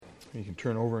You can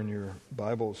turn over in your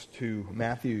Bibles to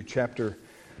Matthew chapter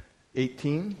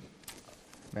 18.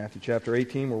 Matthew chapter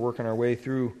 18, we're working our way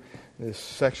through this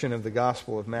section of the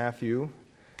Gospel of Matthew,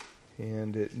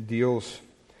 and it deals,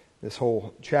 this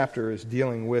whole chapter is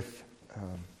dealing with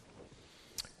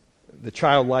the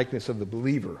childlikeness of the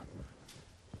believer.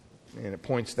 And it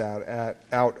points that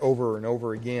out over and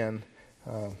over again.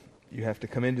 You have to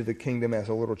come into the kingdom as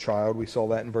a little child. We saw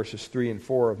that in verses 3 and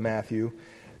 4 of Matthew.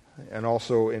 And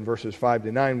also in verses 5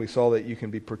 to 9, we saw that you can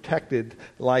be protected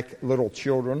like little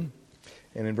children.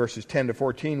 And in verses 10 to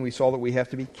 14, we saw that we have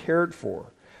to be cared for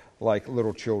like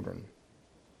little children.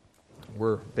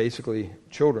 We're basically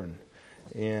children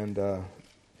and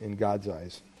in God's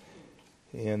eyes.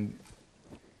 And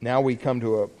now we come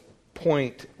to a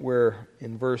point where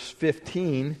in verse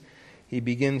 15, he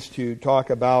begins to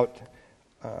talk about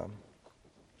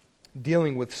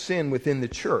dealing with sin within the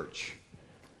church.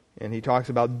 And he talks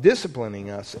about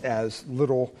disciplining us as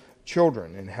little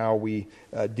children and how we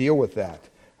deal with that.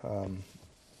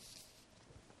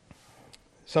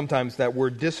 Sometimes that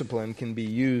word discipline can be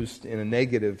used in a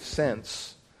negative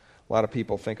sense. A lot of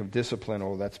people think of discipline,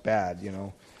 oh, that's bad, you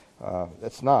know.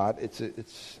 That's not.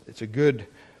 It's a good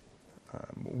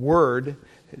word.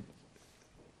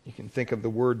 You can think of the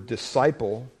word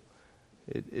disciple.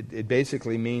 It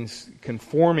basically means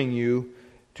conforming you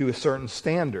to a certain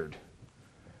standard.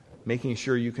 Making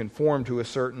sure you conform to a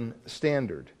certain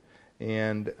standard.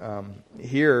 And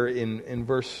here in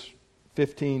verse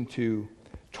 15 to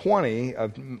 20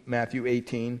 of Matthew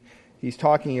 18, he's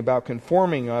talking about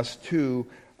conforming us to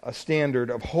a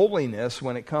standard of holiness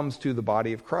when it comes to the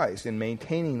body of Christ and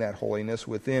maintaining that holiness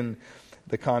within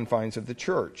the confines of the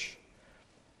church.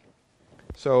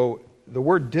 So the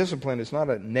word discipline is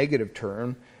not a negative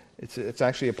term. It's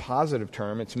actually a positive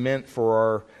term. It's meant for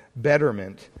our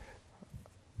betterment.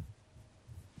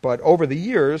 But over the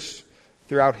years,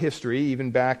 throughout history,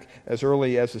 even back as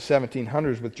early as the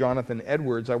 1700s with Jonathan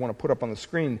Edwards, I want to put up on the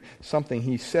screen something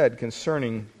he said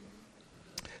concerning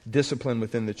discipline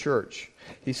within the church.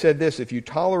 He said this: if you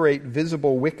tolerate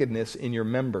visible wickedness in your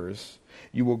members,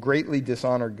 you will greatly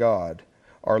dishonor God,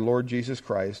 our Lord Jesus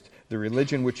Christ, the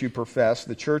religion which you profess,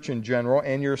 the church in general,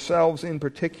 and yourselves in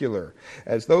particular.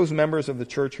 As those members of the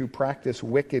church who practice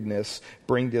wickedness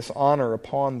bring dishonor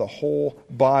upon the whole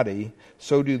body,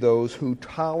 so do those who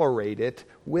tolerate it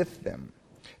with them,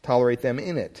 tolerate them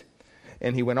in it.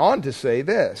 And he went on to say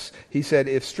this. He said,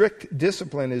 if strict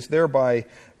discipline is thereby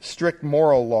strict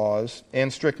moral laws,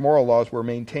 and strict moral laws were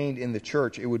maintained in the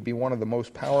church, it would be one of the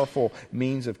most powerful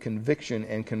means of conviction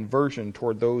and conversion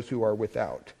toward those who are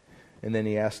without. And then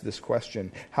he asked this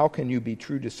question: how can you be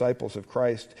true disciples of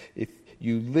Christ if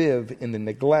you live in the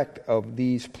neglect of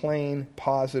these plain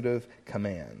positive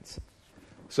commands?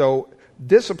 So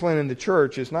discipline in the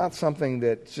church is not something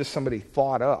that just somebody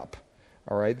thought up.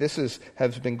 All right, this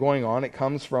has been going on. It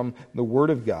comes from the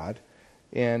Word of God.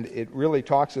 And it really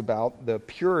talks about the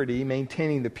purity,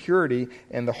 maintaining the purity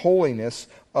and the holiness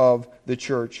of the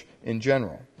church in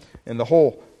general. And the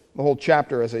whole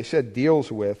chapter, as I said,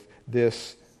 deals with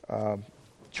this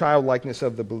childlikeness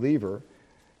of the believer.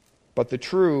 But it's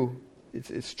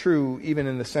true even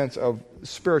in the sense of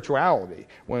spirituality.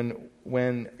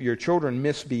 When your children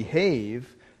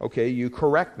misbehave, okay, you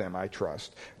correct them, I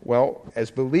trust. Well,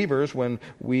 as believers, when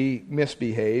we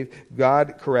misbehave,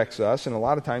 God corrects us, and a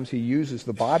lot of times He uses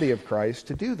the body of Christ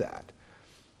to do that.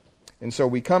 And so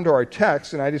we come to our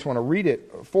text, and I just want to read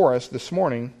it for us this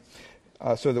morning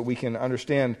so that we can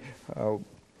understand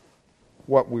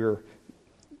what we're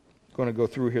going to go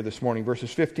through here this morning.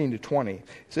 Verses 15 to 20. It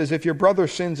says, if your brother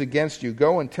sins against you,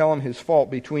 go and tell him his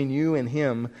fault between you and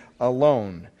him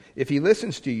alone. If he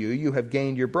listens to you, you have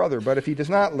gained your brother. But if he does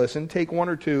not listen, take one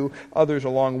or two others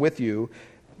along with you,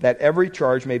 that every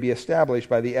charge may be established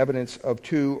by the evidence of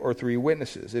 2 or 3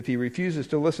 witnesses. If he refuses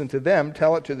to listen to them,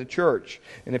 tell it to the church.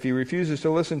 And if he refuses to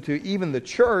listen to even the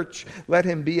church, let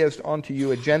him be as unto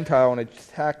you a Gentile and a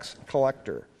tax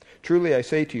collector. Truly I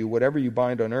say to you, whatever you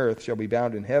bind on earth shall be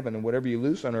bound in heaven, and whatever you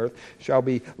loose on earth shall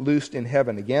be loosed in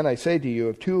heaven. Again I say to you,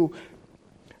 if 2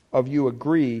 of you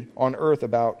agree on earth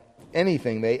about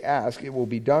anything they ask, it will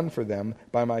be done for them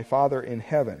by my Father in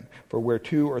heaven. For where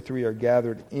 2 or 3 are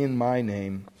gathered in my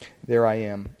name, there I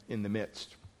am in the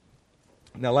midst.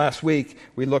 Now last week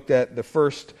we looked at the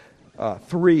first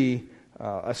 3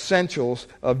 essentials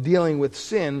of dealing with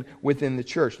sin within the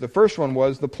church. The first one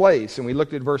was the place, and we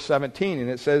looked at verse 17, and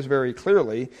it says very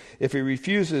clearly, if he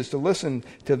refuses to listen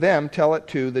to them, tell it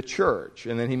to the church.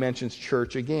 And then he mentions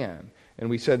church again. And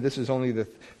we said this is only the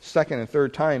second and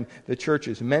third time the church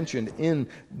is mentioned in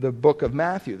the book of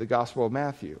Matthew, the Gospel of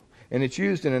Matthew. And it's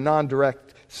used in a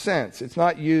non-direct sense. It's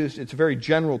not used, it's a very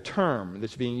general term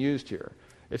that's being used here.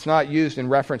 It's not used in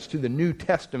reference to the New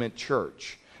Testament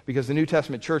church, because the New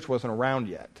Testament church wasn't around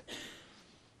yet.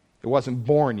 It wasn't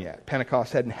born yet.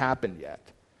 Pentecost hadn't happened yet.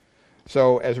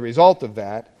 So as a result of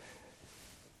that,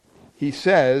 he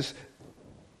says,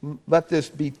 let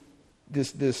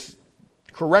this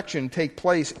correction take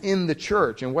place in the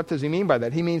church. And what does he mean by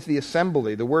that? He means the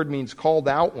assembly. The word means called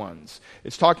out ones.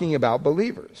 It's talking about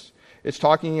believers. It's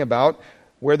talking about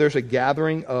where there's a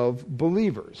gathering of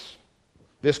believers.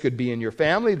 This could be in your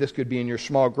family. This could be in your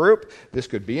small group. This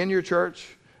could be in your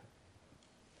church.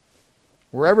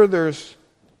 Wherever there's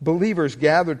believers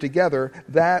gathered together,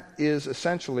 that is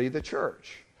essentially the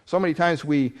church. So many times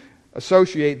we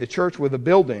associate the church with a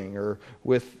building or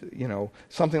with,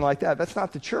 something like that. That's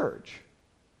not the church.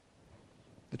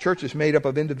 The church is made up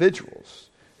of individuals,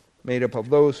 made up of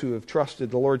those who have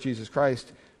trusted the Lord Jesus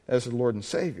Christ as the Lord and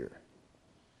Savior.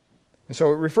 And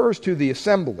so it refers to the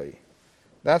assembly.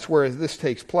 That's where this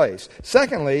takes place.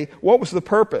 Secondly, what was the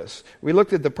purpose? We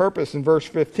looked at the purpose in verse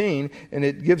 15, and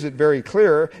it gives it very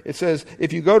clear. It says,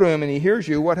 if you go to him and he hears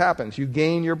you, what happens? You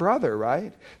gain your brother,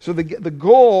 right? So the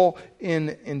goal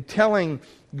in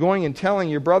going and telling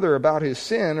your brother about his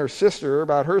sin or sister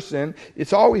about her sin,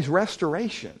 it's always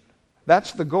restoration.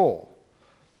 That's the goal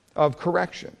of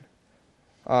correction.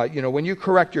 When you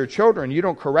correct your children, you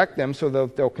don't correct them so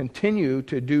that they'll continue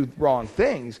to do wrong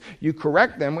things. You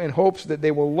correct them in hopes that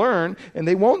they will learn and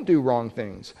they won't do wrong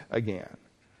things again.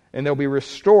 And they'll be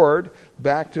restored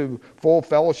back to full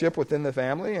fellowship within the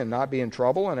family and not be in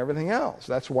trouble and everything else.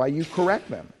 That's why you correct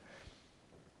them.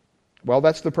 Well,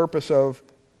 that's the purpose of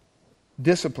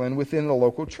discipline within the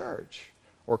local church,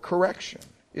 or correction.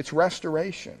 It's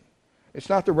restoration. It's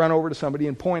not to run over to somebody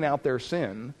and point out their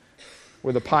sin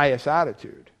with a pious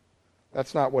attitude.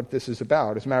 That's not what this is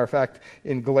about. As a matter of fact,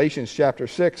 in Galatians chapter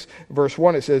 6, verse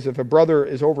 1, it says, if a brother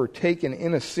is overtaken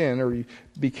in a sin, or you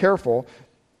be careful,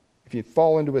 if you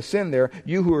fall into a sin there,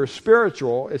 you who are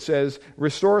spiritual, it says,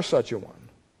 restore such a one.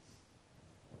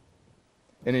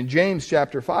 And in James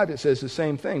chapter 5, it says the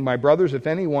same thing. My brothers, if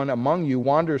anyone among you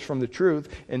wanders from the truth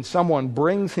and someone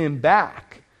brings him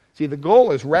back. See, the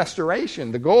goal is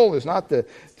restoration. The goal is not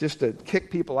just to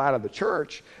kick people out of the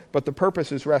church, but the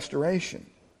purpose is restoration.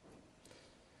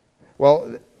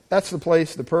 Well, that's the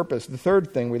place, the purpose. The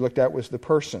third thing we looked at was the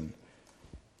person.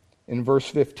 In verse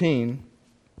 15,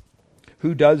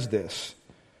 who does this?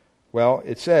 Well,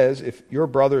 it says, if your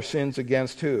brother sins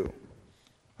against who?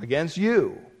 Against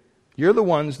you. You're the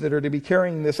ones that are to be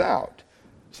carrying this out.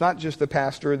 It's not just the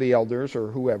pastor or the elders or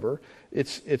whoever.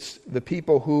 It's the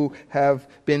people who have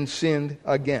been sinned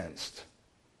against.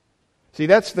 See,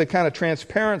 that's the kind of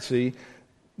transparency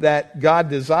that God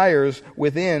desires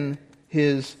within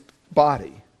His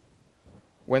body.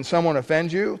 When someone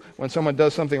offends you, when someone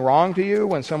does something wrong to you,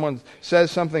 when someone says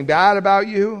something bad about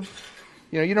you,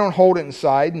 you don't hold it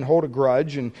inside and hold a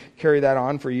grudge and carry that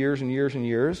on for years and years and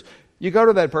years. You go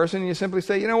to that person and you simply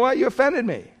say, you know what, you offended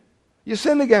me. You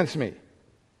sinned against me.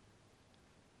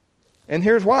 And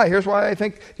here's why. Here's why I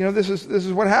think, this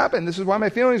is what happened. This is why my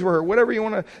feelings were hurt. Whatever you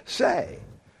want to say.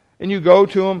 And you go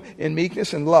to them in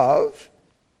meekness and love.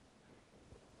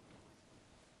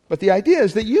 But the idea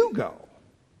is that you go.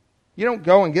 You don't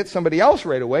go and get somebody else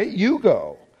right away. You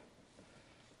go.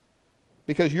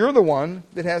 Because you're the one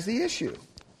that has the issue.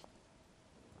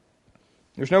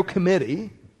 There's no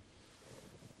committee.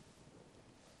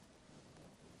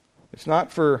 It's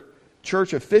not for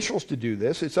church officials to do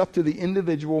this. It's up to the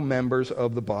individual members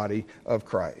of the body of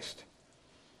Christ.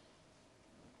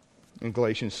 In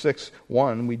Galatians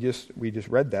 6:1, we just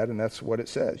read that, and that's what it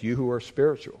says. You who are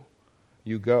spiritual,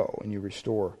 you go and you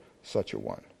restore such a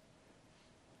one.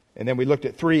 And then we looked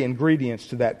at 3 ingredients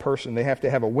to that person. They have to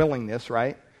have a willingness,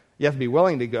 right? You have to be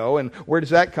willing to go. And where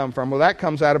does that come from? Well, that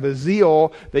comes out of a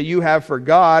zeal that you have for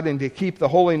God and to keep the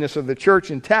holiness of the church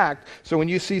intact. So when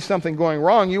you see something going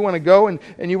wrong, you want to go and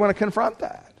you want to confront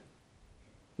that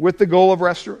with the goal of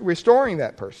restoring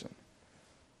that person.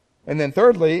 And then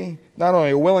thirdly, not only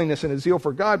a willingness and a zeal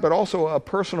for God, but also a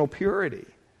personal purity.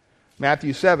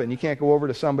 Matthew 7, you can't go over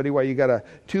to somebody while you got a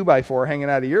 2x4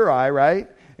 hanging out of your eye, right?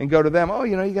 And go to them,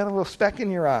 you got a little speck in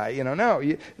your eye.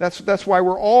 No, that's why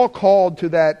we're all called to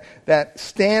that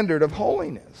standard of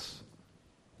holiness.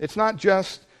 It's not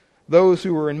just those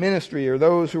who are in ministry or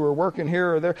those who are working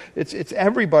here or there. It's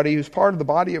everybody who's part of the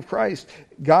body of Christ.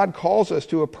 God calls us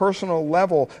to a personal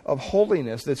level of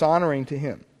holiness that's honoring to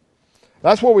Him.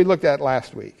 That's what we looked at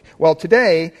last week. Well,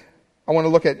 today I want to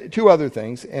look at 2 other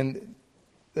things, and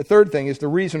the third thing is the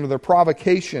reason or the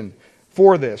provocation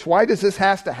for this. Why does this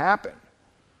have to happen?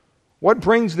 What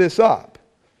brings this up?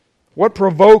 What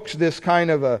provokes this kind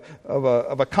of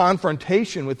a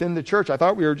confrontation within the church? I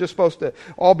thought we were just supposed to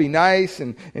all be nice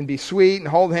and be sweet and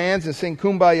hold hands and sing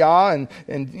Kumbaya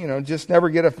and just never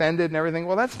get offended and everything.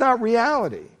 Well, that's not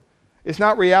reality. It's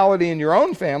not reality in your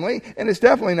own family, and it's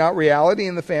definitely not reality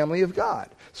in the family of God.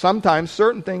 Sometimes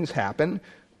certain things happen.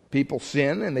 People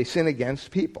sin, and they sin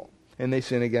against people, and they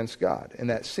sin against God. And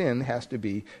that sin has to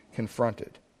be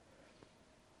confronted.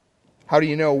 How do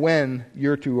you know when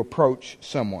you're to approach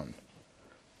someone?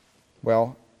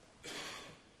 Well,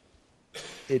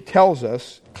 it tells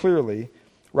us clearly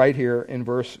right here in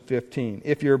verse 15.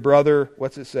 If your brother,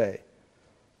 what's it say?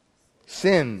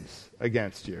 Sins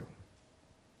against you.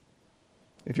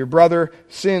 If your brother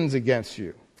sins against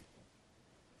you.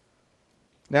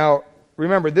 Now,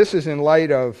 remember, this is in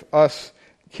light of us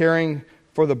caring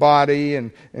for the body,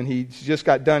 and he's just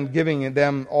got done giving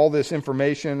them all this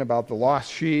information about the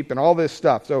lost sheep and all this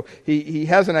stuff. So he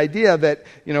has an idea that,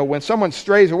 when someone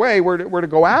strays away, we're to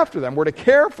go after them. We're to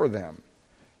care for them.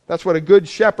 That's what a good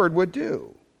shepherd would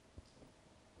do.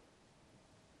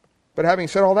 But having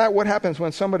said all that, what happens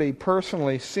when somebody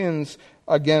personally sins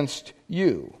against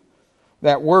you?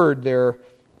 That word there,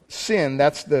 sin,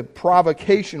 that's the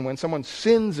provocation when someone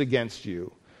sins against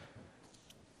you.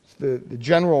 The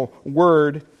general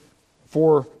word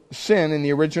for sin in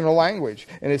the original language.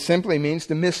 And it simply means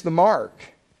to miss the mark.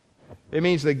 It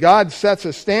means that God sets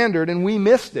a standard and we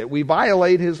missed it. We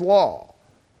violate His law.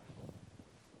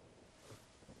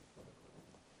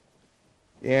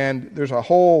 And there's a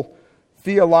whole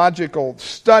theological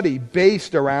study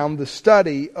based around the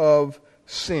study of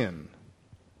sin.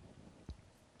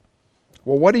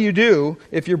 Well, what do you do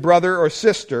if your brother or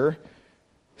sister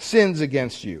sins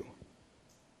against you?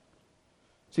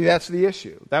 See, that's the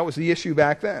issue. That was the issue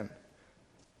back then.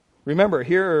 Remember,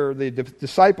 here are the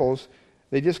disciples.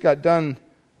 They just got done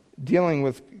dealing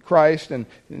with Christ and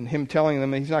Him telling them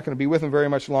that He's not going to be with them very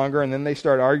much longer. And then they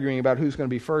start arguing about who's going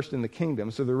to be first in the kingdom.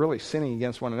 So they're really sinning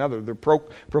against one another. They're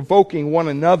provoking one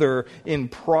another in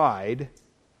pride.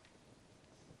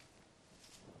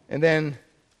 And then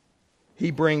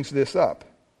He brings this up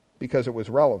because it was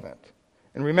relevant.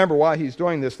 And remember, while He's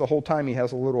doing this, the whole time He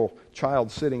has a little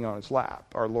child sitting on His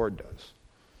lap. Our Lord does.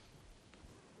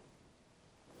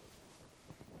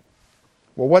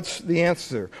 Well, what's the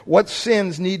answer? What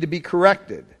sins need to be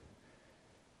corrected?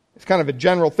 It's kind of a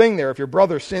general thing there. If your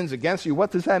brother sins against you,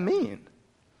 what does that mean?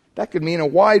 That could mean a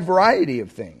wide variety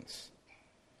of things.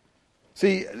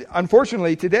 See,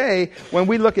 unfortunately today, when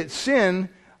we look at sin,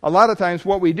 a lot of times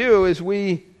what we do is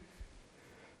we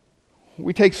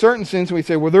take certain sins and we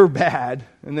say, well, they're bad,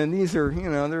 and then these are,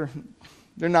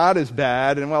 they're not as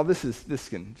bad, and well, this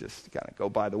can just kind of go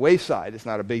by the wayside. It's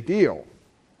not a big deal.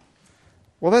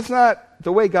 Well, that's not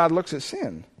the way God looks at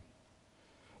sin.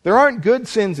 There aren't good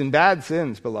sins and bad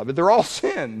sins, beloved. They're all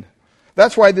sin.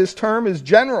 That's why this term is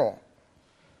general.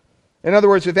 In other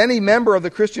words, if any member of the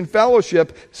Christian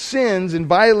fellowship sins in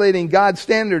violating God's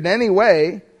standard in any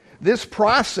way, this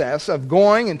process of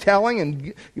going and telling,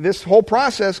 and this whole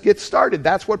process gets started.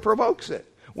 That's what provokes it.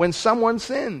 When someone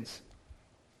sins.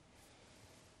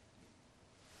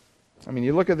 I mean,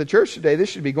 you look at the church today, this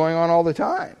should be going on all the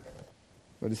time.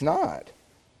 But it's not.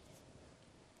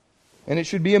 And it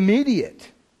should be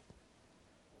immediate.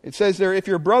 It says there, if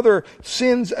your brother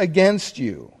sins against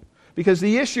you. Because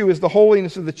the issue is the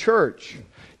holiness of the church.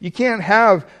 You can't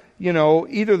have,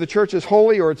 either the church is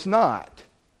holy or it's not.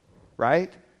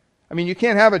 Right? I mean, you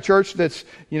can't have a church that's,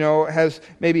 has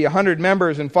maybe 100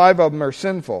 members and 5 of them are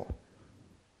sinful,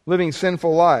 living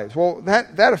sinful lives. Well,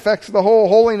 that affects the whole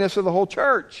holiness of the whole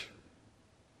church.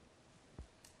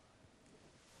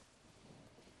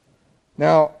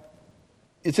 Now,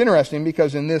 it's interesting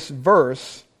because in this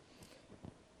verse,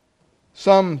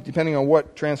 some, depending on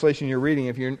what translation you're reading,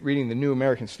 if you're reading the New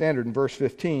American Standard, in verse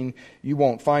 15, you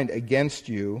won't find against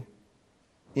you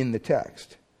in the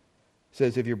text. It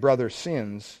says, if your brother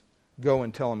sins, go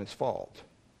and tell him his fault.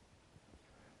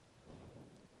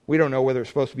 We don't know whether it's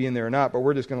supposed to be in there or not, but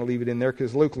we're just going to leave it in there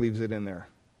because Luke leaves it in there.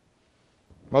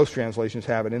 Most translations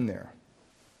have it in there.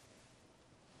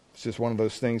 It's just one of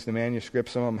those things, the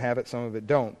manuscripts, some of them have it, some of it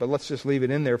don't. But let's just leave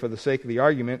it in there for the sake of the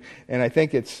argument. And I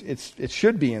think it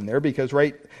should be in there because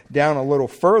right down a little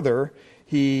further,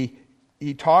 he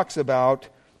talks about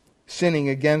sinning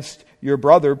against your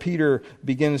brother. Peter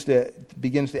begins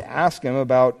to ask him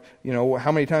about,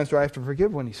 how many times do I have to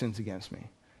forgive when he sins against me?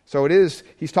 So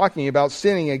he's talking about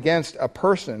sinning against a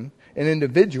person, an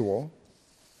individual.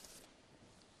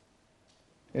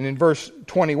 And in verse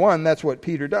 21, that's what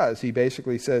Peter does. He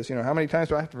basically says, how many times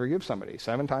do I have to forgive somebody?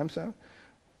 7 times 7?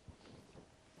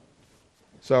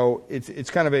 So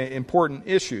it's kind of an important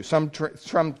issue. Some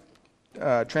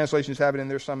translations have it in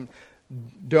there, some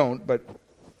don't, but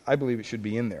I believe it should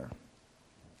be in there.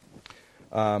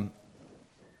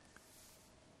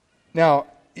 Now,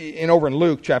 over in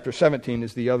Luke chapter 17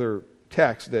 is the other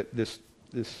text that this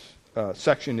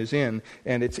section is in,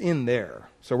 and it's in there.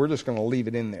 So we're just going to leave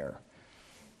it in there.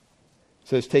 It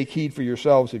says, "Take heed for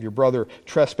yourselves. If your brother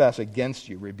trespass against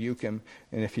you, rebuke him,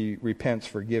 and if he repents,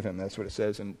 forgive him." That's what it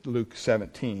says in Luke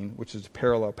 17, which is a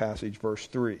parallel passage, verse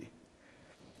 3.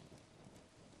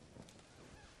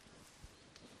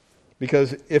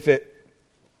 Because if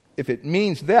it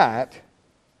means that,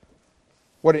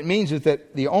 what it means is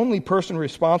that the only person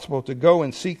responsible to go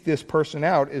and seek this person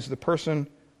out is the person,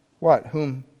 what?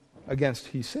 Whom against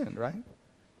he sinned, right?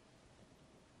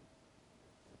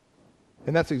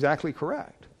 And that's exactly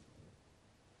correct.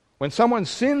 When someone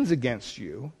sins against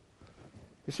you,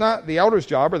 it's not the elder's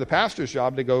job or the pastor's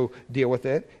job to go deal with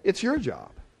it. It's your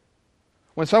job.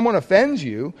 When someone offends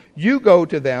you, you go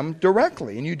to them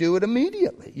directly, and you do it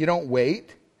immediately. You don't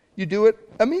wait. You do it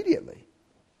immediately.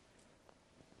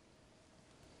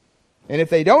 And if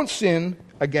they don't sin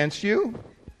against you,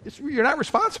 you're not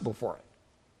responsible for it.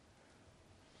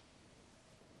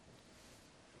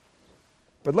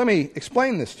 But let me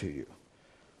explain this to you.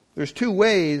 There's two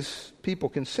ways people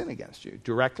can sin against you.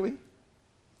 Directly,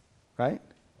 right?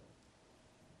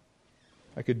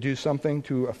 I could do something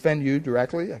to offend you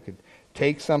directly. I could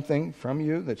take something from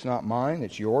you that's not mine,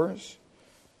 it's yours.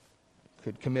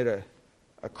 Could commit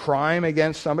a crime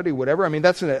against somebody, whatever. I mean,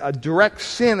 that's a direct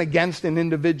sin against an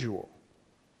individual.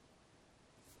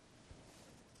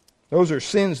 Those are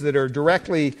sins that are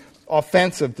directly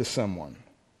offensive to someone.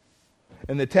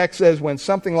 And the text says when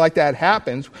something like that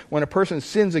happens, when a person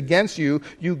sins against you,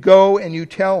 you go and you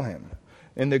tell him.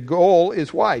 And the goal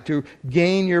is why? To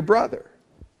gain your brother.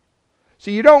 So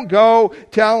you don't go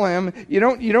tell him, you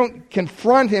don't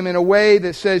confront him in a way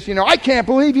that says, I can't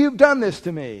believe you've done this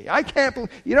to me.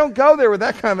 You don't go there with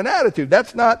that kind of an attitude.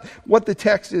 That's not what the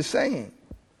text is saying.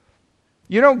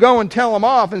 You don't go and tell him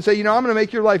off and say, I'm going to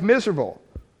make your life miserable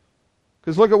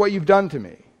because look at what you've done to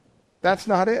me. That's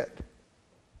not it.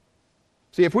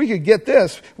 See, if we could get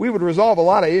this, we would resolve a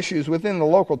lot of issues within the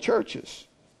local churches.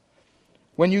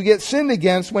 When you get sinned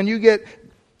against, when you get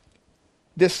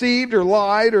deceived or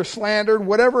lied or slandered,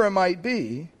 whatever it might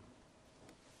be,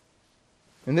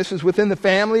 and this is within the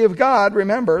family of God,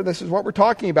 remember, this is what we're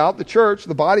talking about, the church,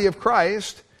 the body of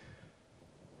Christ.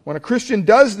 When a Christian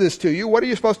does this to you, what are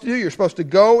you supposed to do? You're supposed to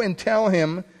go and tell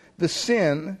him the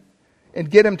sin and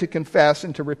get him to confess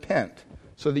and to repent,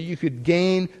 so that you could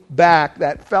gain back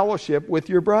that fellowship with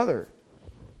your brother.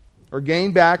 Or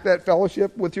gain back that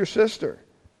fellowship with your sister.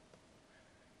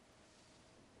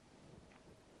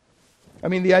 I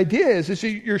mean, the idea is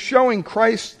you're showing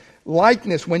Christ's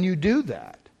likeness when you do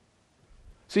that.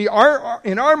 See,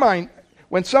 in our mind,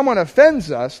 when someone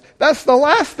offends us, that's the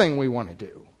last thing we want to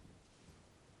do.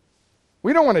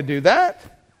 We don't want to do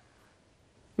that.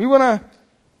 We want to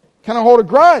kind of hold a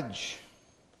grudge.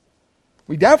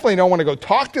 We definitely don't want to go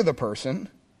talk to the person.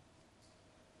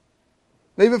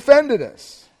 They've offended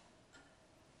us.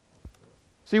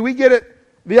 See, we get it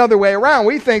the other way around.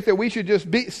 We think that we should just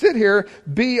sit here,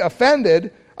 be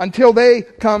offended until they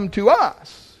come to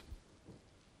us.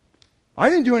 I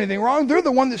didn't do anything wrong. They're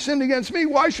the one that sinned against me.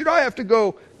 Why should I have to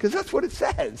go? Because that's what it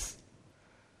says.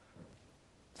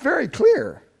 It's very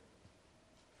clear.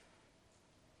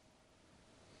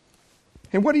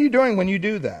 And what are you doing when you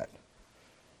do that?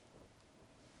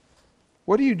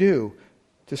 What do you do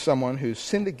to someone who's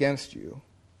sinned against you?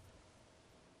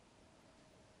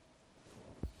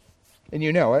 And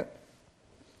you know it.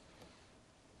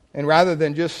 And rather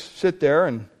than just sit there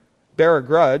and bear a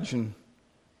grudge and,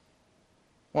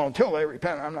 until they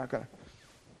repent, I'm not going to.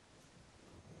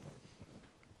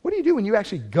 What do you do when you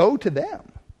actually go to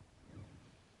them?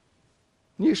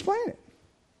 And you explain it.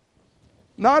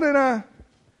 Not in a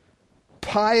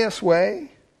pious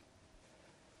way.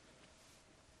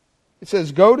 It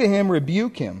says, go to him,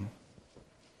 rebuke him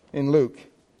in Luke.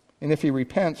 And if he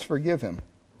repents, forgive him.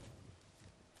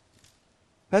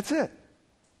 That's it.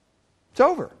 It's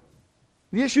over.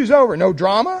 The issue's over. No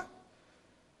drama.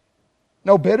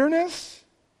 No bitterness.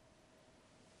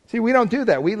 See, we don't do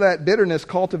that. We let bitterness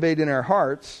cultivate in our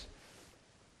hearts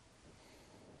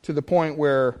to the point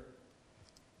where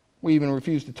we even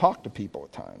refuse to talk to people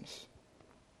at times.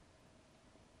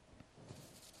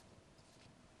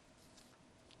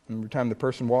 Every time the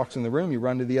person walks in the room, you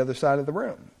run to the other side of the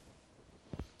room.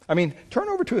 I mean, turn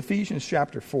over to Ephesians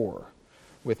chapter 4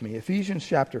 with me. Ephesians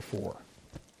chapter 4.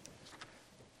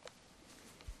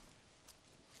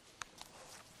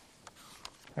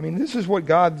 I mean, this is what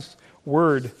God's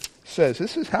Word says.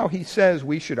 This is how he says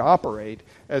we should operate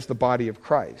as the body of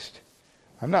Christ.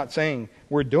 I'm not saying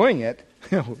we're doing it.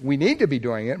 We need to be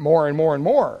doing it more and more and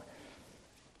more.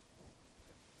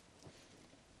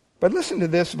 But listen to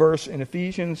this verse in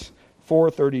Ephesians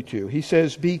 4:32. He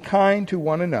says, "Be kind to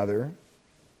one another."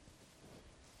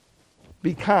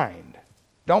 Be kind.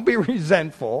 Don't be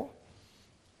resentful.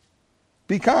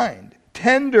 Be kind.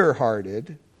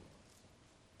 Tender-hearted.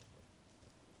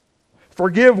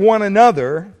 Forgive one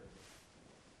another.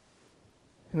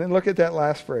 And then look at that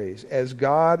last phrase. As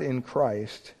God in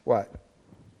Christ, what?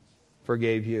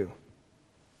 Forgave you.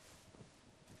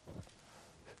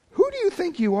 Who do you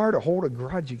think you are to hold a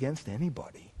grudge against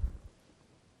anybody?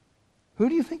 Who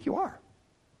do you think you are?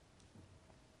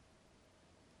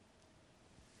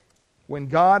 When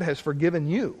God has forgiven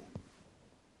you.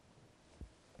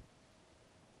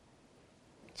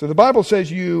 So the Bible says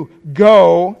you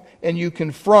go and you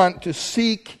confront to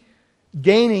seek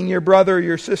gaining your brother or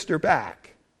your sister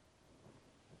back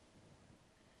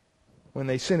when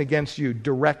they sin against you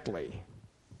directly.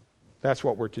 That's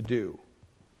what we're to do.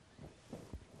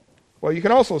 Well, you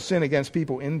can also sin against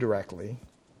people indirectly.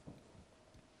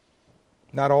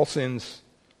 Not all sins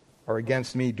are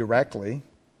against me directly.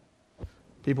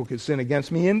 People could sin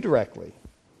against me indirectly.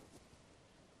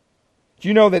 Do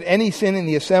you know that any sin in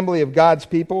the assembly of God's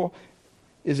people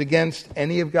is against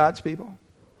any of God's people?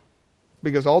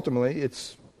 Because ultimately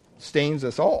it stains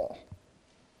us all.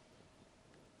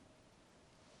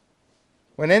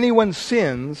 When anyone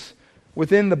sins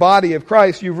within the body of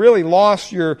Christ, you've really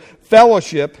lost your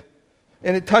fellowship,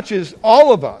 and it touches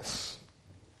all of us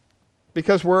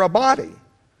because we're a body.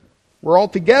 We're all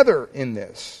together in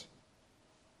this.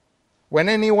 When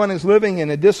anyone is living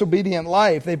in a disobedient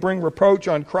life, they bring reproach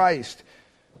on Christ.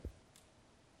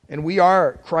 And we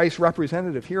are Christ's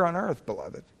representative here on earth,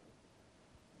 beloved.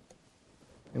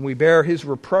 And we bear his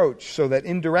reproach so that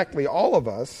indirectly all of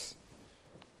us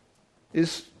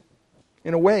is,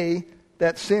 in a way,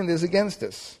 that sin is against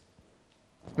us.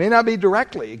 It may not be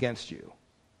directly against you.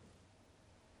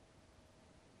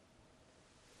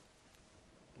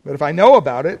 But if I know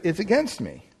about it, it's against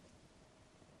me.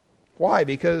 Why?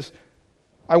 Because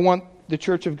I want the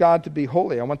church of God to be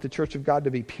holy. I want the church of God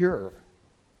to be pure.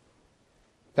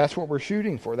 That's what we're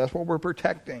shooting for. That's what we're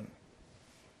protecting.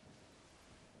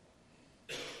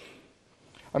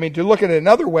 I mean, to look at it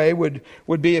another way would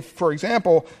be if, for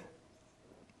example,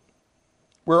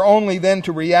 we're only then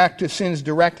to react to sins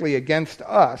directly against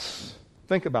us.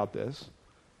 Think about this.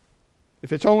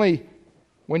 If it's only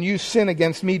when you sin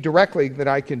against me directly that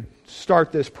I can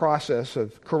start this process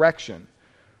of correction.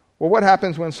 Well, what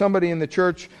happens when somebody in the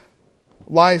church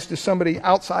lies to somebody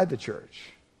outside the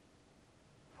church?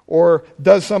 Or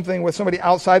does something with somebody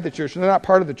outside the church, and they're not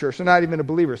part of the church, they're not even a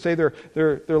believer. Say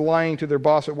they're lying to their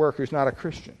boss at work who's not a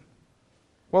Christian.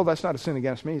 Well, that's not a sin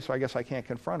against me, so I guess I can't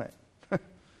confront it.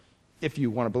 If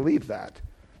you want to believe that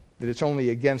it's only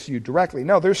against you directly.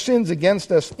 No, there's sins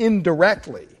against us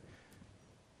indirectly.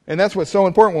 And that's what's so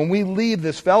important. When we leave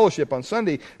this fellowship on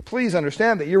Sunday, please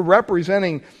understand that you're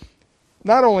representing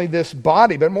not only this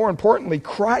body, but more importantly,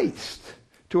 Christ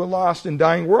to a lost and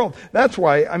dying world. That's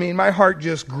why, my heart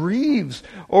just grieves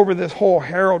over this whole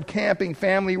Harold Camping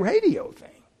family radio thing.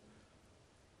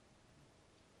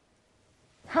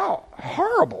 How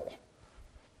horrible.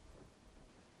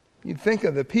 You'd think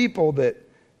of the people that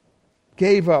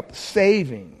gave up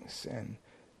savings and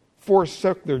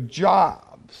forsook their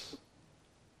jobs,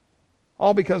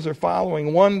 all because they're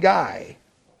following one guy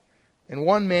and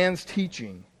one man's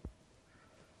teaching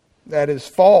that is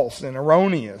false and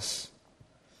erroneous.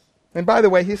 And by the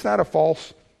way, he's not a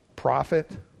false prophet.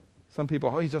 Some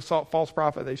people, he's a false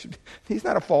prophet. He's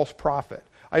not a false prophet.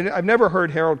 I've never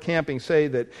heard Harold Camping say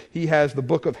that he has the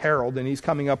book of Harold and he's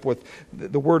coming up with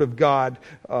the Word of God.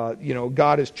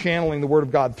 God is channeling the Word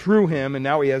of God through him, and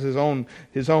now he has his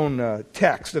own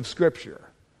text of Scripture.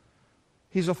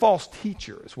 He's a false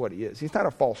teacher is what he is. He's not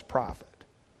a false prophet.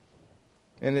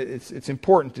 And it's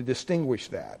important to distinguish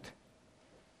that,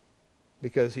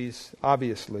 because he's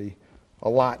obviously a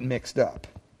lot mixed up.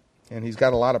 And he's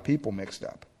got a lot of people mixed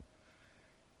up.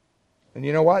 And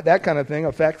you know what? That kind of thing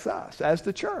affects us as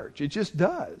the church. It just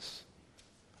does.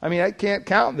 I can't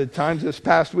count the times this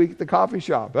past week at the coffee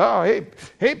shop. Oh,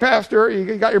 hey, pastor,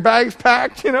 you got your bags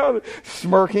packed,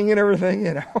 smirking and everything,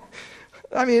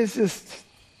 it's just,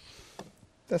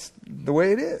 that's the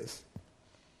way it is.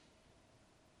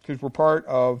 Because we're part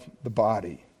of the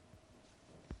body.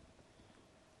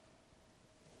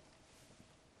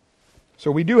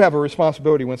 So we do have a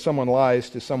responsibility when someone lies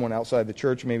to someone outside the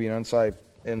church, maybe an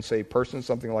unsaved person,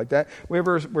 something like that. We have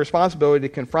a responsibility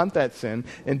to confront that sin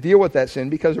and deal with that sin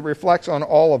because it reflects on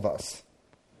all of us.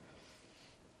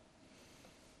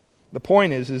 The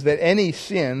point is that any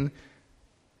sin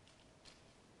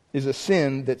is a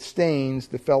sin that stains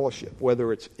the fellowship,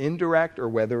 whether it's indirect or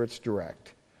whether it's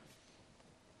direct.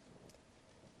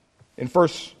 In 1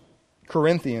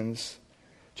 Corinthians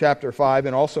chapter 5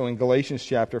 and also in Galatians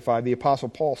chapter 5, the Apostle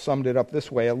Paul summed it up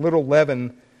this way: a little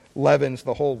leaven leavens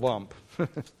the whole lump.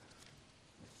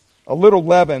 A little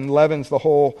leaven leavens the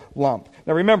whole lump.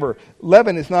 Now remember,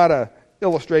 leaven is not an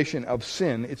illustration of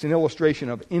sin, it's an illustration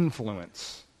of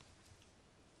influence.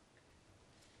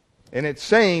 And it's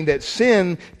saying that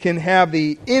sin can have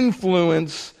the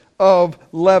influence of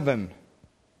leaven.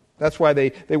 That's why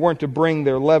they weren't to bring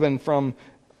their leaven from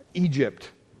Egypt.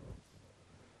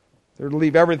 They're to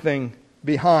leave everything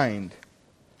behind.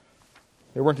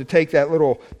 They weren't to take that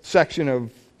little section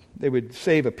of, they would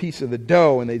save a piece of the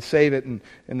dough and they'd save it and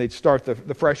they'd start the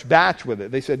fresh batch with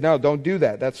it. They said, no, don't do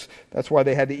that. That's why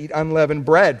they had to eat unleavened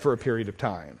bread for a period of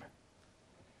time.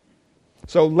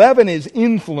 So leaven is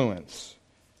influence.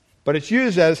 But it's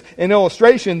used as an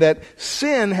illustration that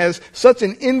sin has such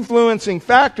an influencing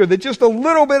factor that just a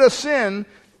little bit of sin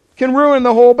can ruin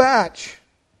the whole batch.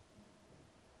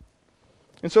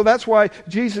 And so that's why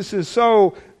Jesus is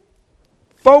so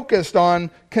focused on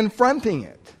confronting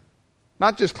it.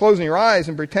 Not just closing your eyes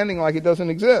and pretending like it doesn't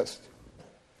exist.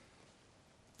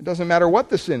 It doesn't matter what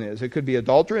the sin is. It could be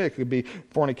adultery, it could be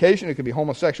fornication, it could be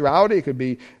homosexuality, it could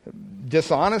be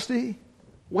dishonesty,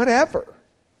 whatever.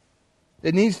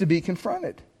 It needs to be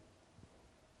confronted.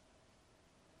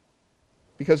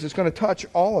 Because it's going to touch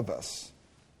all of us.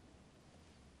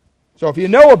 So if you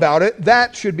know about it,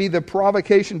 that should be the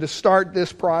provocation to start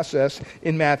this process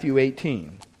in Matthew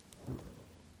 18.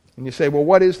 And you say, well,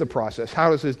 what is the process?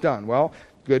 How is this done? Well,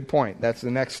 good point. That's the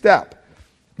next step.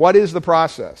 What is the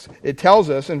process? It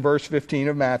tells us in verse 15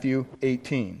 of Matthew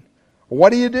 18. What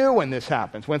do you do when this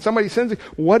happens? When somebody sins,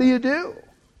 what do you do?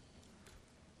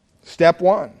 Step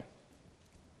 1.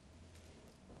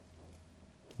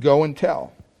 Go and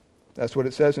tell. That's what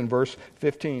it says in verse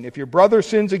 15. If your brother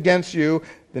sins against you,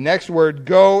 the next word,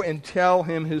 go and tell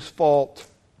him his fault.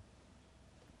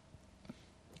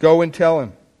 Go and tell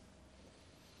him.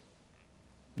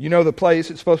 You know the place.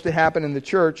 It's supposed to happen in the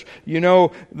church. You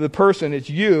know the person. It's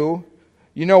you.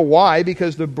 You know why?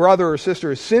 Because the brother or sister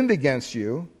has sinned against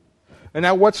you. And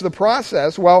now what's the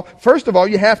process? Well, first of all,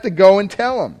 you have to go and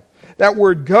tell him. That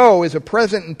word go is a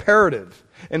present imperative.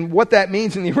 And what that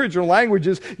means in the original language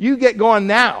is you get going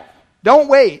now. Don't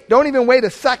wait. Don't even wait a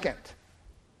second.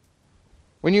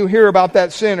 When you hear about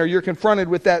that sin or you're confronted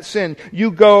with that sin,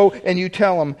 you go and you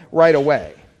tell them right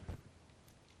away.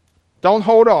 Don't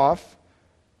hold off.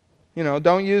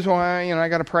 Don't use, I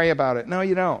got to pray about it. No,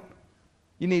 you don't.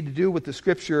 You need to do what the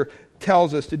Scripture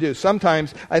tells us to do.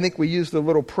 Sometimes I think we use the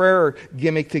little prayer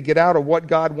gimmick to get out of what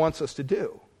God wants us to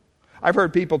do. I've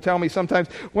heard people tell me sometimes,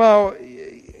 well,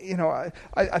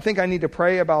 I think I need to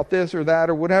pray about this or that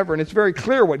or whatever. And it's very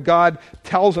clear what God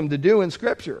tells them to do in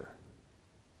Scripture.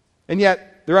 And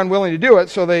yet they're unwilling to do it,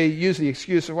 so they use the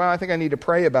excuse of, well, I think I need to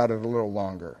pray about it a little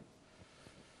longer.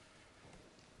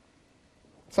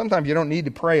 Sometimes you don't need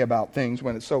to pray about things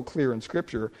when it's so clear in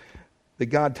Scripture that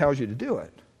God tells you to do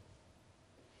it.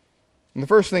 And the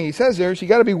first thing he says there is you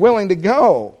got to be willing to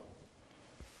go.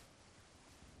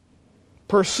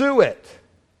 Pursue it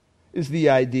is the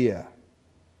idea.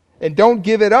 And don't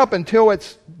give it up until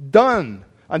it's done,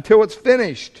 until it's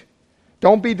finished.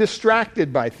 Don't be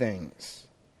distracted by things.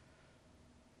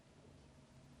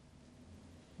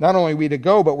 Not only are we to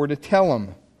go, but we're to tell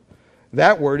them.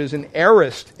 That word is an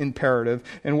aorist imperative.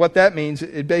 And what that means,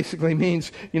 it basically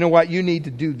means, you know what, you need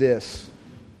to do this.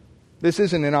 This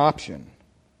isn't an option.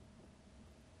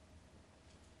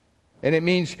 And it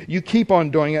means you keep on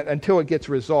doing it until it gets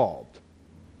resolved.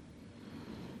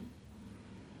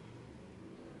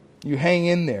 You hang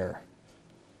in there.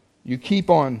 You keep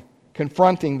on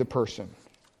confronting the person.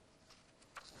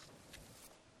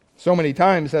 So many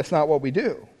times that's not what we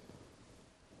do.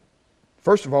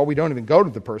 First of all, we don't even go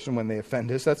to the person when they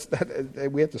offend us.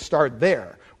 We have to start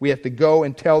there. We have to go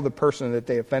and tell the person that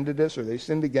they offended us or they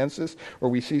sinned against us or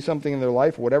we see something in their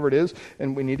life, whatever it is,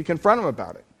 and we need to confront them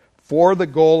about it for the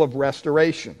goal of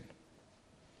restoration.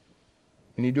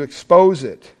 We need to expose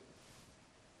it.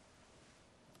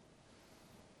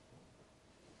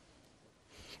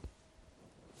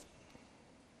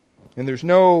 And there's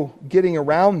no getting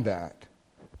around that.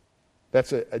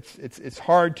 It's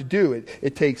hard to do.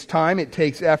 It takes time, it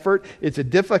takes effort, it's a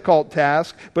difficult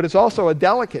task, but it's also a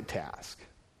delicate task.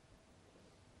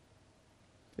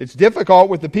 It's difficult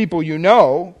with the people you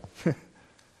know.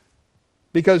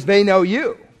 because they know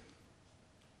you.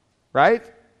 Right?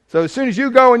 So as soon as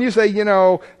you go and you say,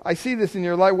 I see this in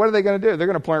your life, what are they going to do? They're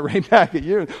going to point right back at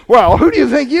you. Well, who do you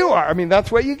think you are? I mean, that's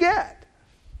what you get.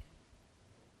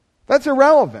 That's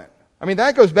irrelevant. I mean,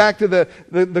 that goes back to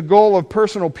the goal of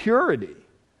personal purity.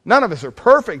 None of us are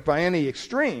perfect by any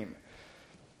extreme.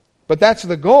 But that's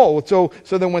the goal. So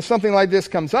then when something like this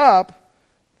comes up,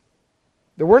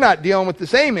 that we're not dealing with the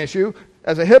same issue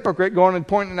as a hypocrite going and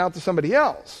pointing it out to somebody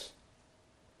else.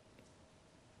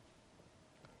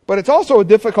 But it's also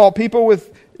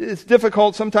it's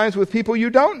difficult sometimes with people you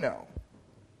don't know.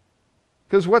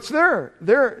 Because what's their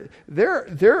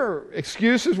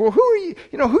excuse is, well, who are you?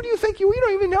 Who do you think you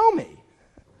don't even know me.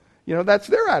 That's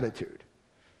their attitude.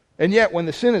 And yet when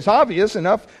the sin is obvious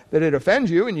enough that it offends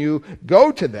you and you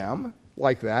go to them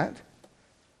like that,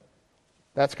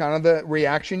 that's kind of the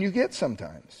reaction you get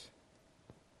sometimes.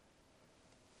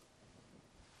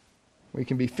 We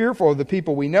can be fearful of the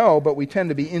people we know, but we tend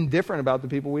to be indifferent about the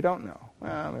people we don't know.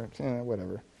 Well,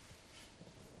 whatever.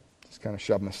 Just kind of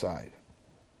shove them aside.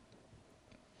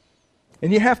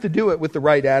 And you have to do it with the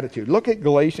right attitude. Look at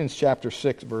Galatians chapter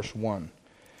 6, verse 1.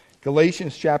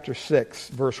 Galatians chapter 6,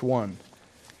 verse 1.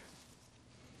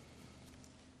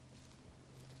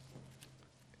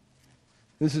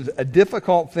 This is a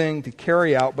difficult thing to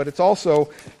carry out, but it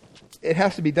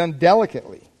has to be done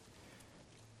delicately.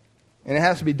 And it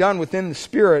has to be done within the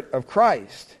Spirit of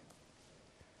Christ.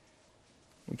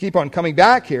 We keep on coming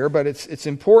back here, but it's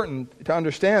important to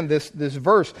understand this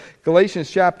verse. Galatians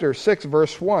chapter 6,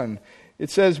 verse 1. It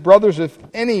says, "Brothers, if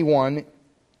anyone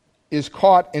is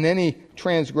caught in any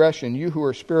transgression, you who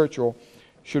are spiritual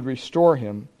should restore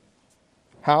him."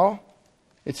 How?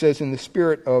 It says, in the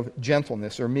spirit of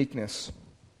gentleness or meekness.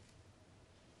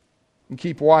 And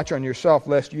keep watch on yourself,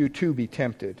 lest you too be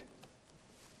tempted.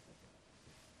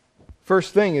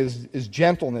 First thing is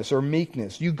gentleness or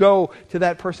meekness. You go to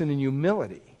that person in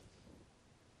humility.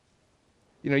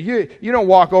 You don't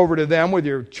walk over to them with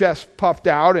your chest puffed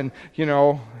out and,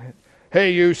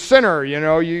 hey, you sinner,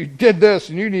 you did this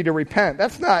and you need to repent.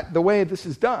 That's not the way this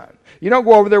is done. You don't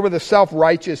go over there with a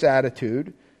self-righteous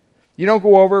attitude. You don't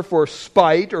go over for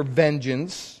spite or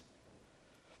vengeance.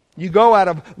 You go out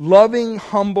of loving,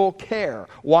 humble care.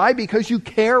 Why? Because you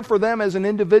care for them as an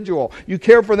individual. You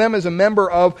care for them as a member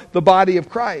of the body of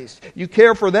Christ. You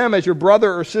care for them as your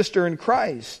brother or sister in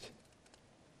Christ.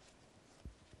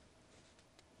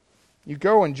 You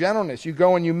go in gentleness. You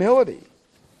go in humility.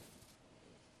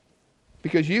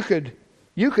 Because you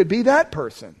could be that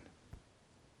person.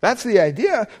 That's the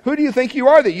idea. Who do you think you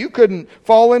are that you couldn't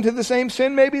fall into the same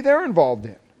sin maybe they're involved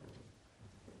in?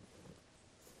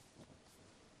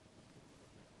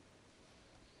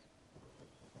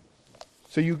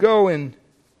 So you go in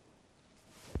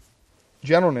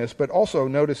gentleness, but also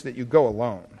notice that you go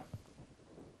alone.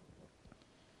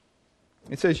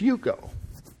 It says you go.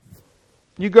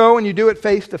 You go and you do it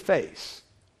face to face.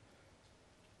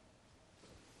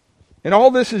 And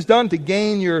all this is done to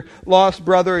gain your lost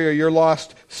brother or your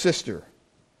lost sister.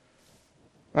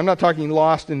 I'm not talking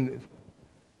lost in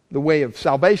the way of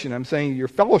salvation. I'm saying your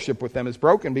fellowship with them is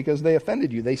broken because they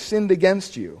offended you. They sinned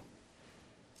against you.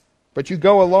 But you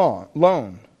go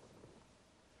alone.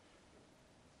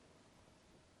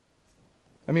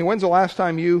 I mean, when's the last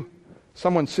time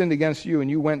someone sinned against you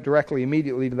and you went directly,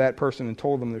 immediately to that person and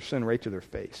told them their sin right to their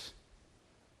face?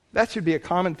 That should be a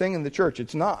common thing in the church.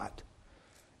 It's not.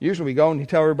 Usually we go and you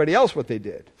tell everybody else what they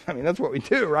did. I mean, that's what we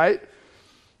do, right?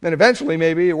 Then eventually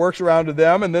maybe it works around to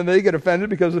them and then they get offended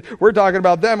because we're talking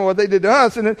about them and what they did to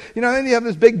us. And then, then you have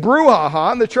this big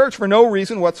brouhaha in the church for no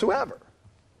reason whatsoever.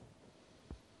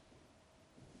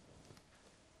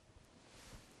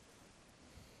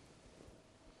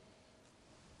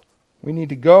 We need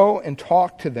to go and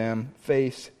talk to them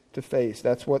face to face.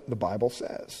 That's what the Bible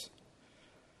says.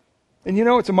 And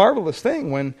it's a marvelous thing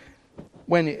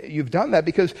when you've done that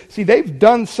because, see, they've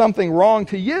done something wrong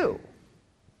to you.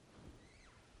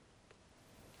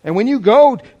 And when you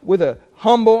go with a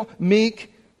humble,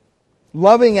 meek,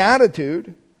 loving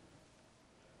attitude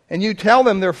and you tell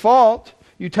them their fault,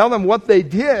 you tell them what they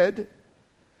did,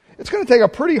 it's going to take a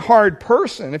pretty hard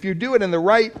person if you do it in the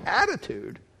right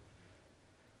attitude.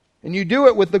 And you do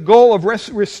it with the goal of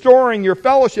restoring your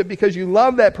fellowship because you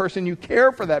love that person, you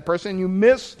care for that person, and you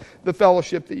miss the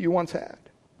fellowship that you once had.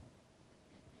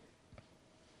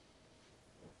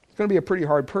 It's going to be a pretty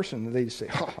hard person that they just say,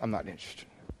 I'm not interested.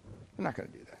 They're not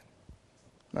going to do that.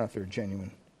 Not if they're a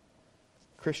genuine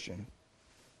Christian.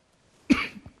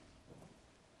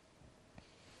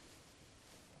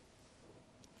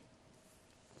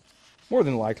 More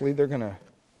than likely, their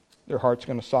heart's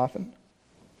going to soften.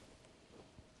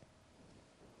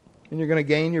 and you're going to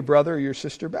gain your brother or your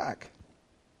sister back.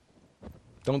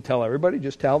 Don't tell everybody,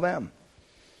 just tell them.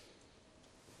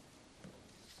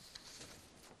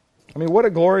 I mean, what a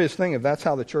glorious thing if that's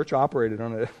how the church operated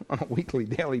on a weekly,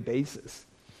 daily basis.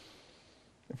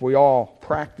 If we all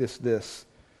practice this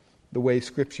the way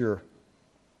Scripture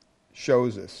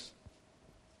shows us.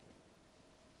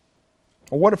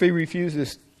 Well, what if he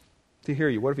refuses to hear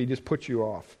you? What if he just puts you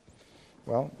off?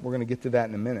 Well, we're going to get to that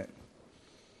in a minute.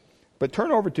 But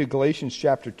turn over to Galatians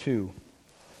chapter 2.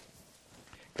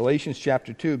 Galatians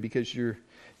chapter 2, because you're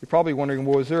probably wondering,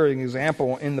 well, is there an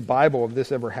example in the Bible of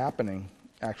this ever happening?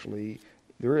 Actually,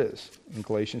 there is in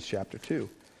Galatians chapter 2.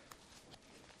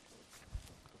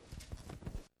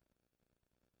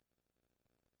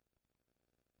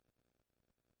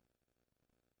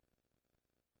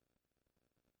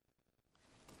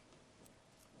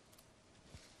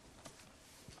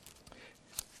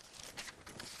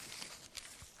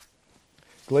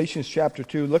 Galatians chapter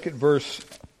 2, look at verse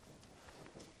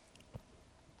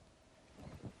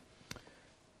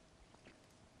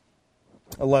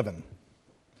 11.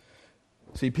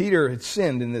 See, Peter had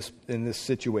sinned in this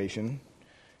situation,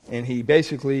 and he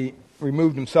basically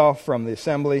removed himself from the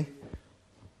assembly,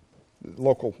 the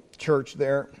local church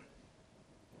there,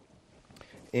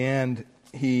 and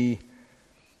he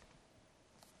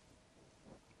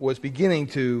was beginning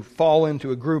to fall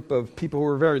into a group of people who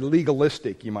were very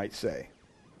legalistic, you might say,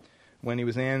 when he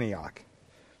was in Antioch.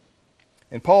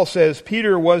 And Paul says,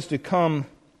 Peter was come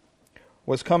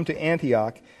to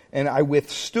Antioch, and I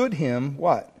withstood him,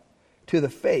 what? To the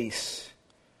face,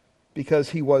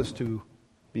 because he was to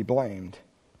be blamed.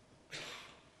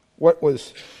 What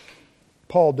was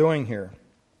Paul doing here?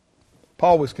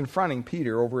 Paul was confronting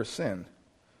Peter over a sin.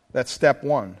 That's step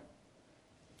one.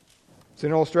 It's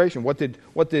an illustration.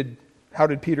 How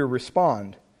did Peter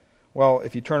respond? Well,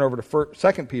 if you turn over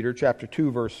to 2 Peter chapter 3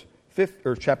 verse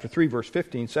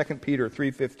 15, 2 Peter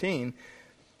 3:15,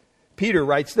 Peter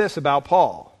writes this about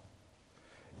Paul.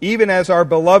 Even as our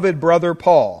beloved brother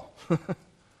Paul.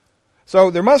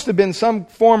 So there must have been some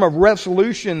form of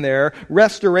resolution there,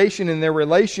 restoration in their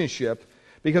relationship,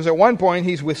 because at one point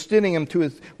he's withstanding him to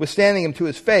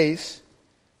his face.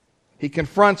 He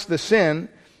confronts the sin,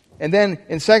 and then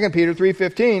in 2 Peter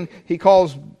 3:15 he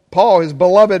calls Paul his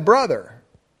beloved brother.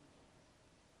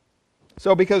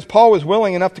 So because Paul was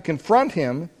willing enough to confront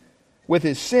him with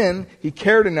his sin, he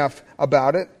cared enough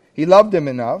about it, he loved him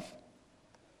enough.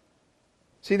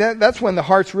 See, that's when the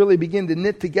hearts really begin to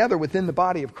knit together within the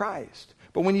body of Christ.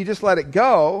 But when you just let it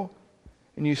go,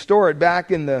 and you store it back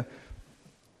in the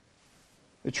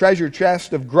treasure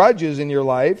chest of grudges in your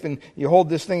life, and you hold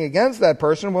this thing against that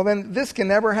person, well then this can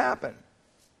never happen.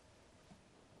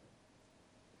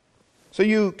 So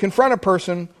you confront a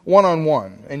person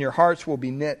one-on-one, and your hearts will be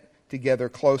knit together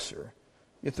closer.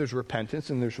 If there's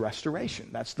repentance and there's restoration.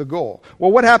 That's the goal.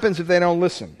 Well, what happens if they don't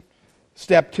listen?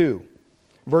 Step 2.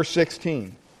 Verse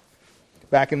 16,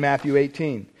 back in Matthew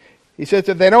 18. He says,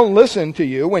 if they don't listen to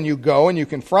you when you go and you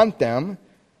confront them,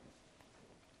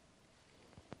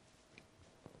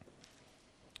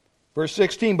 verse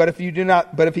 16, but if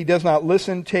he does not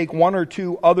listen, take one or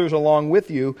two others along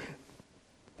with you,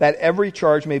 that every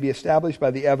charge may be established by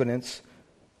the evidence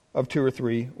of 2 or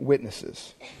 3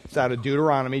 witnesses. It's out of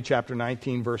Deuteronomy chapter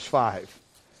 19, verse 5.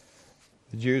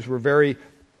 The Jews were very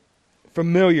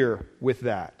familiar with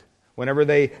that. Whenever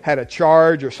they had a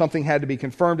charge or something had to be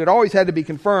confirmed, it always had to be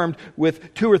confirmed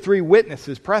with 2 or 3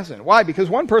 witnesses present. Why? Because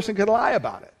one person could lie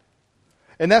about it.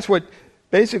 And that's what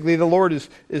basically the Lord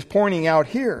is pointing out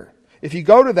here. If you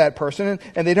go to that person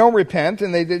and they don't repent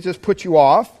and they just put you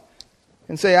off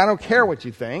and say, I don't care what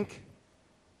you think,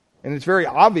 and it's very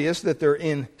obvious that they're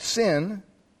in sin,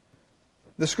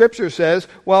 the Scripture says,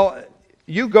 well,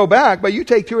 you go back, but you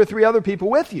take 2 or 3 other people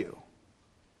with you.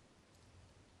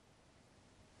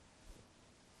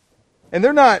 And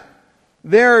they're not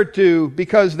there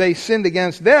because they sinned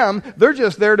against them. They're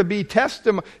just there to be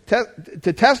to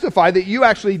testify that you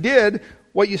actually did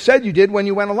what you said you did when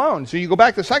you went alone. So you go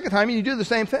back the second time and you do the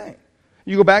same thing.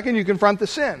 You go back and you confront the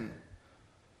sin.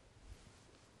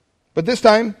 But this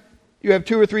time, you have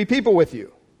 2 or 3 people with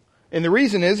you. And the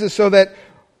reason is so that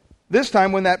this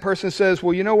time when that person says,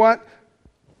 well, you know what?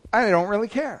 I don't really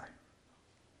care.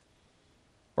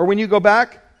 Or when you go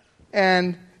back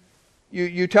and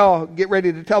you get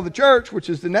ready to tell the church, which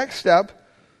is the next step.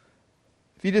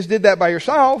 If you just did that by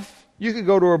yourself, you could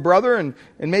go to a brother and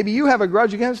maybe you have a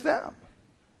grudge against them.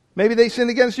 Maybe they sinned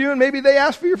against you and maybe they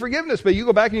asked for your forgiveness, but you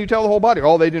go back and you tell the whole body,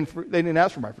 oh, they didn't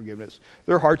ask for my forgiveness.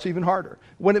 Their heart's even harder,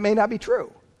 when it may not be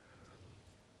true.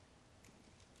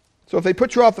 So if they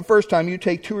put you off the first time, you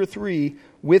take 2 or 3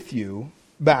 with you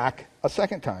back a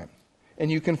second time.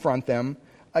 and you confront them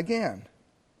again.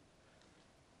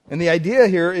 And the idea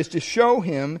here is to show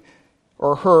him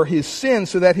or her his sin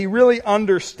so that he really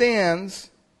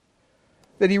understands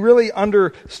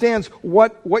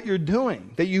what you're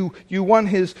doing, that you want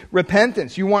his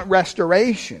repentance, you want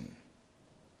restoration.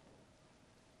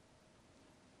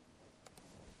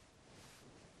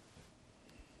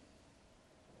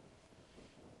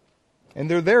 And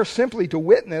they're there simply to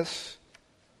witness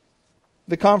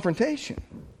the confrontation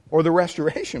or the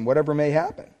restoration, whatever may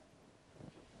happen.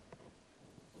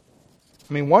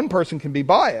 I mean, one person can be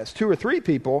biased. 2 or 3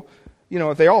 people,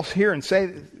 if they all hear and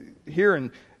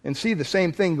see the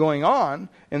same thing going on,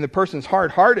 and the person's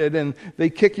hard-hearted, and they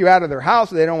kick you out of their house,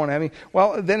 they don't want to have any,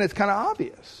 well, then it's kind of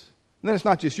obvious. And then it's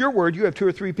not just your word, you have 2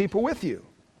 or 3 people with you.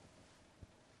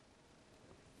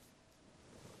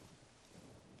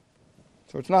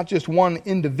 So it's not just one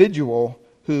individual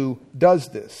who does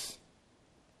this.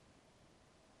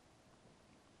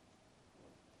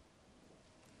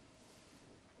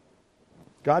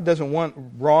 God doesn't want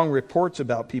wrong reports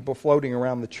about people floating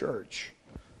around the church.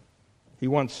 He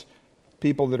wants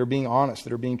people that are being honest,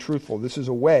 that are being truthful. This is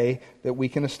a way that we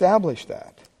can establish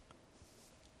that.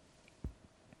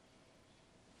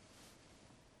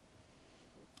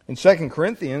 In 2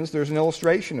 Corinthians, there's an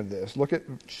illustration of this. Look at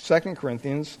 2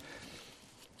 Corinthians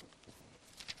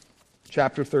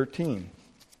chapter 13.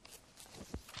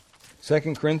 2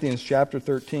 Corinthians chapter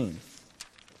 13.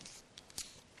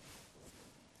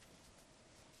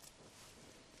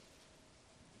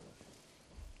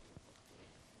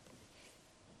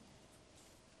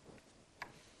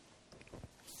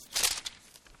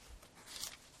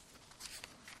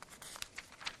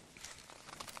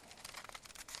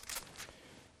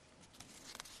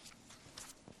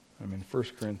 I'm in 1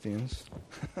 Corinthians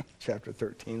chapter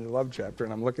 13, the love chapter,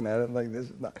 and I'm looking at it like this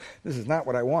is not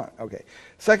what I want. Okay.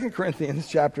 2 Corinthians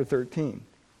chapter 13.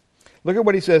 Look at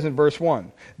what he says in verse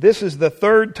 1. This is the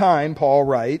 3rd time Paul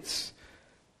writes,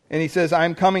 and he says,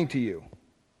 I'm coming to you.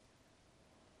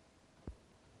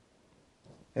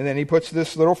 And then he puts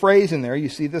this little phrase in there. You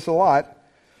see this a lot.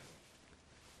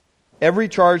 Every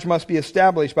charge must be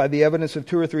established by the evidence of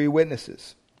 2 or 3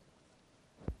 witnesses.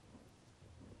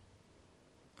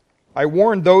 I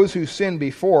warned those who sinned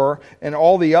before and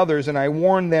all the others, and I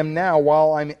warn them now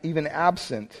while I'm even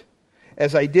absent,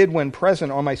 as I did when present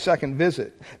on my 2nd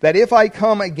visit, that if I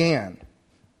come again,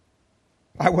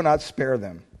 I will not spare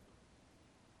them.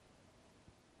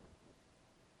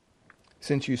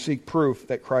 Since you seek proof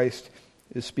that Christ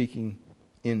is speaking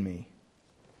in me.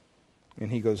 And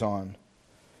he goes on,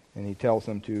 and he tells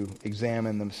them to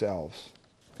examine themselves.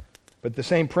 But the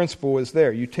same principle is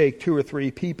there. You take 2 or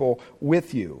 3 people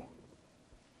with you.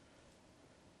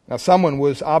 Now, someone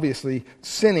was obviously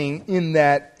sinning in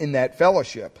that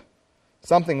fellowship.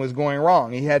 Something was going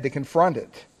wrong. He had to confront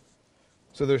it.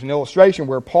 So there's an illustration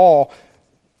where Paul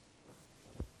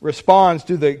responds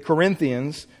to the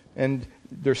Corinthians and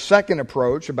their second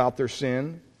approach about their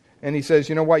sin. And he says,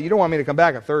 you know what, you don't want me to come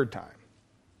back a 3rd time.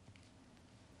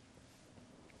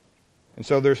 And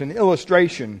so there's an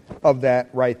illustration of that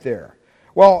right there.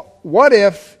 Well, what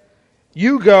if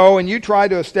you go and you try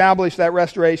to establish that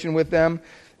restoration with them,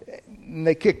 and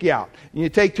they kick you out? You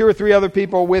take 2 or 3 other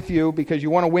people with you because you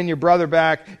want to win your brother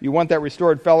back. You want that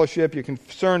restored fellowship. You're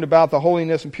concerned about the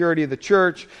holiness and purity of the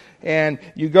church. And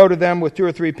you go to them with 2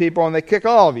 or 3 people and they kick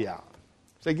all of you out.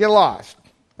 Say, get lost. I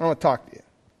don't want to talk to you.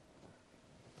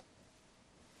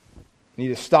 You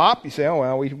need to stop. You say,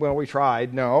 oh, well, we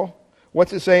tried. No.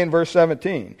 What's it say in verse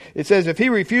 17? It says, if he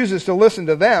refuses to listen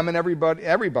to them and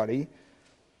everybody,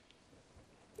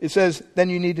 it says, then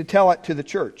you need to tell it to the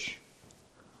church.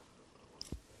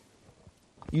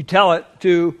 You tell it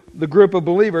to the group of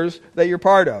believers that you're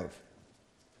part of.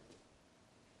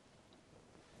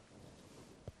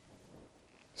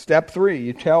 Step 3,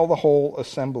 you tell the whole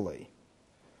assembly.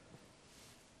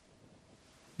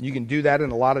 You can do that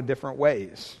in a lot of different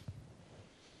ways.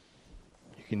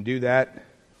 You can do that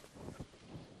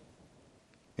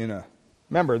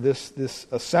remember, this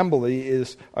assembly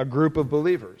is a group of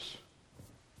believers.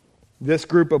 This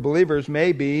group of believers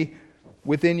may be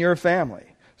within your family.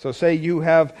 So say you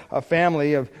have a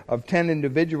family of 10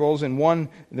 individuals and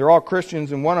they're all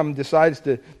Christians, and one of them decides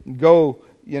to go,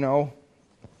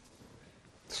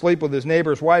 sleep with his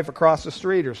neighbor's wife across the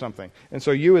street or something. And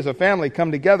so you as a family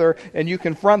come together and you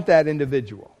confront that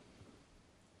individual.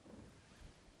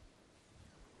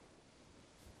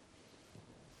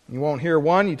 You won't hear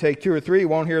one, you take 2 or 3, you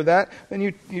won't hear that, then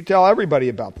you tell everybody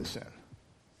about the sin.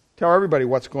 Tell everybody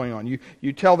what's going on.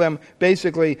 You tell them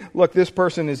basically, look, this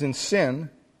person is in sin,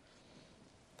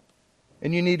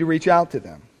 and you need to reach out to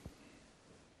them.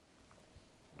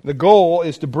 The goal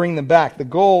is to bring them back. The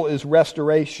goal is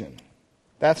restoration.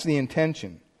 That's the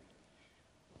intention.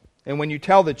 And when you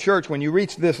tell the church, when you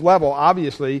reach this level,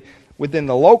 obviously, within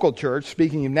the local church,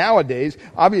 speaking of nowadays,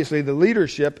 obviously the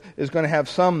leadership is going to have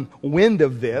some wind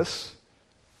of this.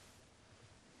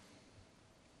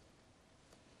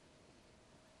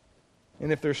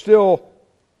 And if they're still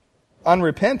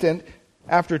unrepentant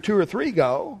after 2 or 3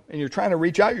 go, and you're trying to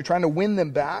reach out, you're trying to win them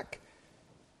back,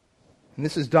 and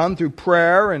this is done through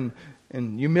prayer and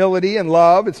humility and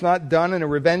love, it's not done in a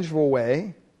revengeful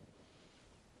way,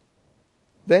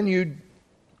 then you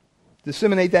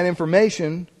disseminate that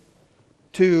information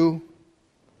to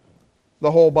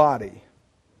the whole body,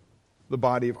 the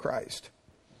body of Christ,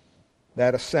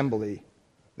 that assembly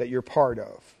that you're part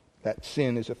of, that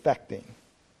sin is affecting.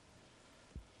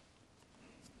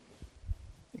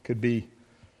 It could be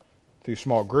through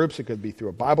small groups, it could be through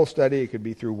a Bible study, it could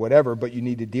be through whatever, but you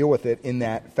need to deal with it in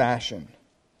that fashion.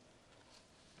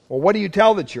 Well, what do you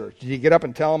tell the church? Do you get up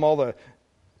and tell them all the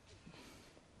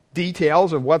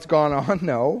details of what's gone on?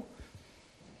 No.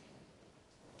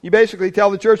 You basically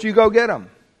tell the church, you go get them.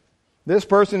 This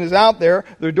person is out there,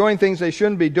 they're doing things they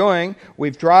shouldn't be doing.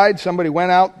 We've tried, somebody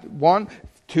went out, 1,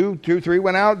 2, 3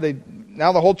 went out,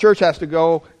 now the whole church has to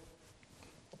go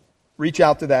reach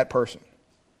out to that person.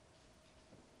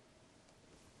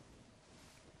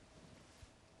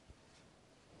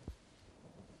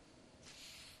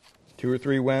 Two or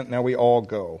 3 went, now we all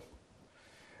go.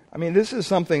 I mean, this is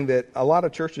something that a lot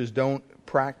of churches don't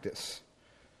practice.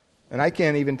 And I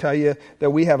can't even tell you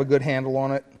that we have a good handle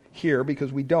on it here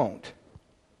because we don't.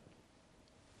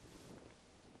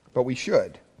 But we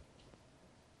should.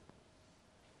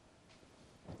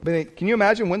 But can you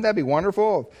imagine, wouldn't that be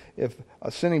wonderful if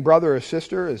a sinning brother or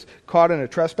sister is caught in a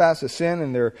trespass of sin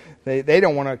and they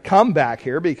don't want to come back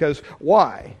here because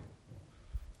why?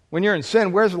 When you're in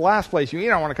sin, where's the last place? You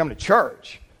don't want to come to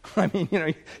church. I mean,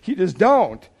 you just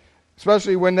don't.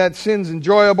 Especially when that sin's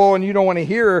enjoyable and you don't want to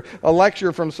hear a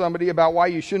lecture from somebody about why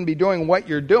you shouldn't be doing what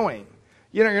you're doing.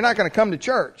 You're not going to come to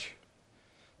church.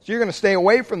 So you're going to stay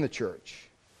away from the church.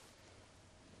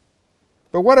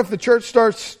 But what if the church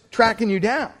starts tracking you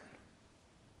down?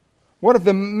 What if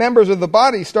the members of the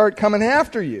body start coming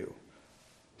after you?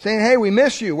 Saying, hey, we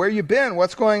miss you. Where you been?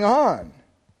 What's going on?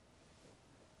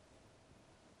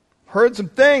 Heard some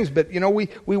things, but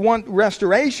we want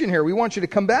restoration here. We want you to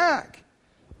come back.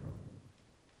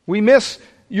 We miss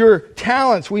your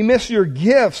talents. We miss your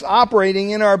gifts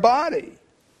operating in our body.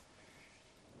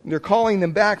 They're calling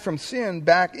them back from sin,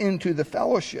 back into the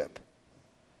fellowship.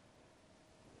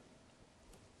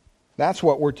 That's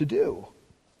what we're to do.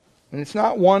 And it's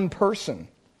not one person.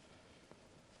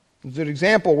 There's an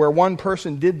example where one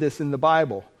person did this in the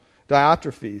Bible,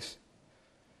 Diotrephes,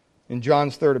 in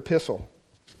John's 3rd epistle.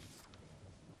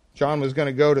 John was going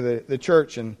to go to the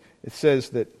church, and it says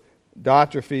that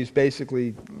Diotrephes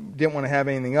basically didn't want to have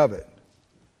anything of it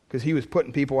because he was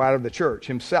putting people out of the church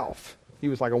himself. He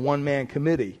was like a one-man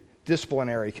committee,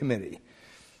 disciplinary committee,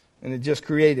 and it just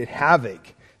created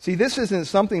havoc. See, this isn't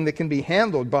something that can be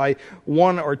handled by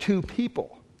 1 or 2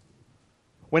 people.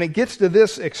 When it gets to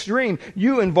this extreme,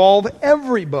 you involve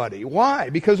everybody. Why?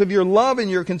 Because of your love and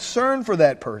your concern for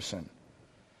that person.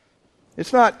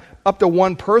 It's not up to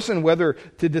one person whether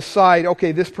to decide,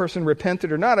 okay, this person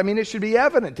repented or not. I mean, it should be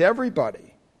evident to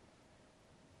everybody.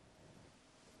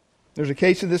 There's a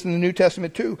case of this in the New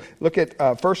Testament too. Look at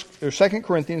 2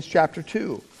 Corinthians chapter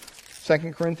 2. 2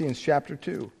 Corinthians chapter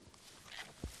 2.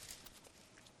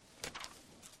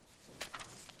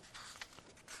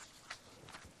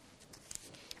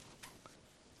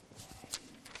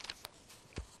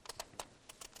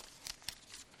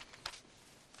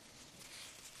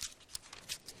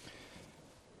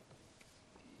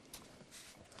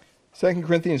 Second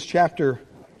Corinthians chapter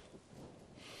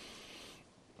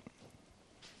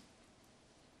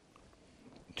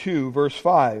 2, verse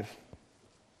 5.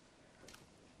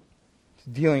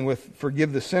 Dealing with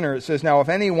forgive the sinner. It says, now if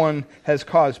anyone has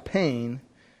caused pain,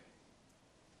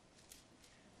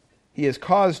 he has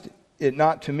caused it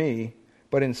not to me,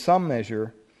 but in some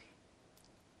measure,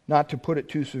 not to put it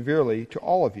too severely, to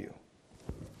all of you.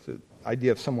 It's the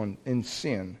idea of someone in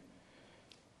sin.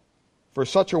 For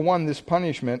such a one, this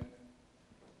punishment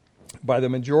by the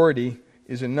majority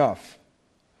is enough.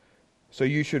 So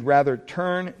you should rather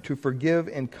turn to forgive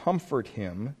and comfort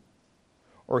him,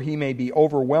 or he may be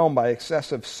overwhelmed by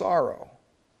excessive sorrow.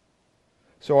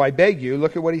 So I beg you,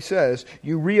 look at what he says,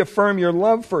 you reaffirm your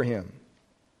love for him.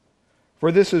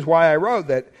 For this is why I wrote,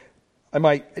 that I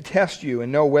might test you and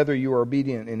know whether you are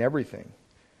obedient in everything.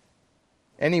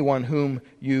 Anyone whom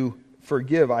you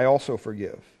forgive, I also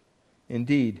forgive.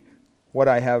 Indeed, what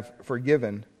I have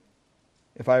forgiven,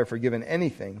 if I have forgiven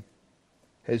anything,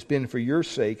 has been for your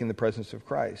sake in the presence of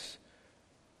Christ,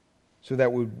 so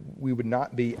that we would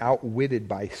not be outwitted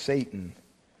by Satan,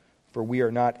 for we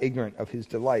are not ignorant of his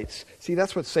delights. See,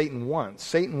 that's what Satan wants.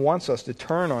 Satan wants us to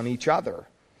turn on each other.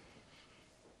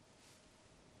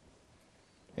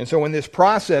 And so when this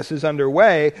process is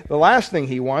underway, the last thing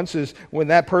he wants is when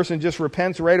that person just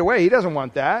repents right away. He doesn't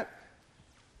want that.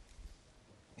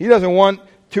 He doesn't want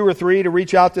 2 or 3 to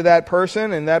reach out to that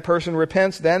person and that person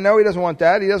repents then. No, he doesn't want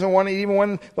that. He doesn't want it even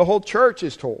when the whole church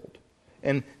is told.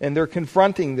 And they're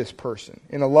confronting this person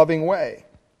in a loving way.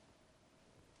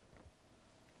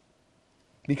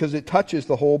 Because it touches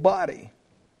the whole body.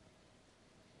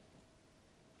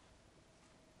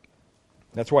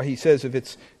 That's why he says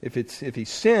if he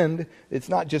sinned, it's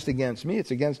not just against me,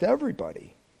 it's against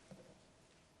everybody.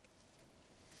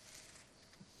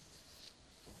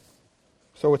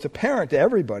 So it's apparent to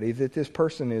everybody that this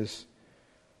person is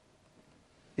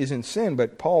in sin,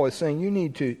 but Paul is saying you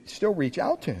need to still reach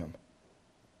out to him.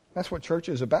 That's what church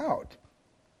is about.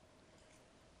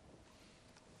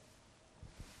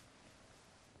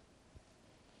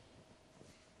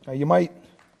 Now you might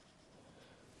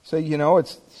say,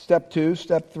 it's step 2,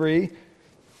 step 3.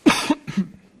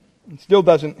 It still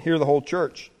doesn't hear the whole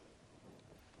church.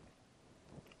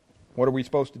 What are we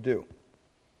supposed to do?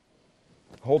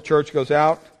 The whole church goes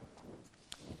out,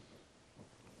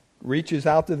 reaches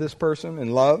out to this person in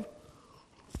love,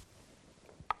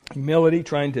 humility,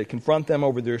 trying to confront them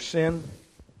over their sin.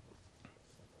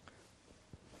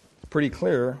 It's pretty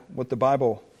clear what the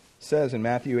Bible says in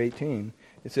Matthew 18.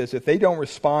 It says if they don't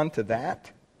respond to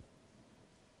that,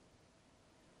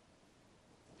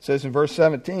 it says in verse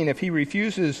 17, if he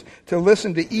refuses to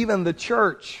listen to even the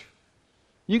church,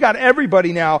 you got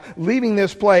everybody now leaving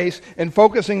this place and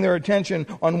focusing their attention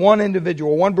on one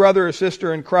individual, one brother or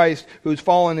sister in Christ who's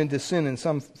fallen into sin in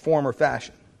some form or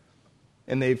fashion.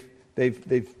 And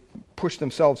they've pushed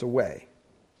themselves away.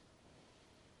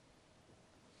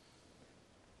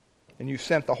 And you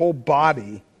sent the whole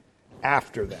body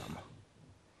after them.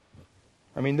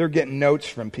 I mean, they're getting notes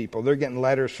from people. They're getting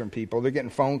letters from people. They're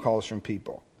getting phone calls from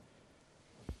people.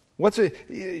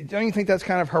 Don't you think that's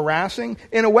kind of harassing?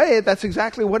 In a way, that's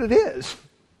exactly what it is.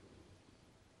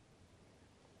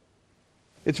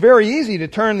 It's very easy to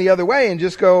turn the other way and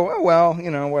just go, oh, well,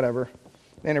 whatever.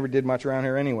 They never did much around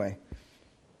here anyway.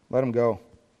 Let them go.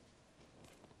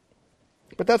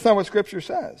 But that's not what Scripture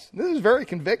says. This is very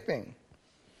convicting.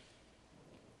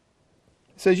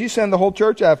 It says you send the whole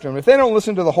church after them. If they don't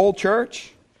listen to the whole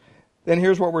church, then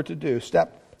here's what we're to do.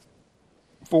 Step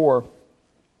 4.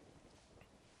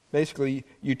 Basically,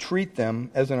 you treat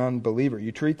them as an unbeliever.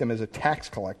 You treat them as a tax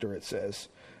collector, it says.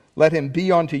 Let him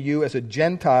be unto you as a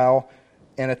Gentile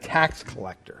and a tax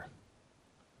collector.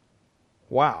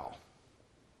 Wow.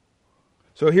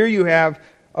 So here you have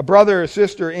a brother or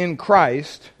sister in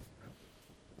Christ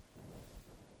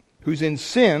who's in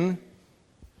sin.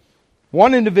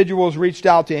 One individual has reached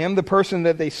out to him, the person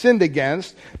that they sinned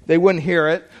against. They wouldn't hear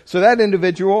it. So that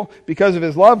individual, because of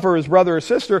his love for his brother or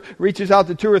sister, reaches out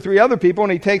to 2 or 3 other people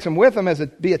and he takes them with him as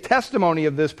be a testimony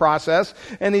of this process.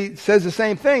 And he says the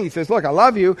same thing. He says, look, I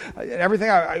love you. Everything,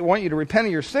 I want you to repent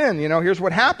of your sin. Here's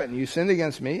what happened. You sinned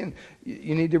against me and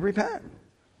you need to repent.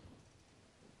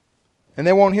 And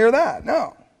they won't hear that.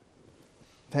 No.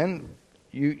 Then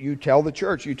you tell the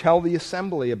church, you tell the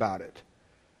assembly about it.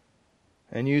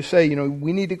 And you say,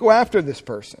 we need to go after this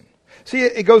person. See,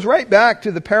 it goes right back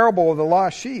to the parable of the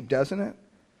lost sheep, doesn't it?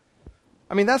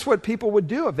 I mean, that's what people would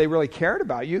do if they really cared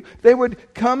about you. They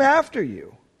would come after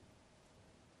you.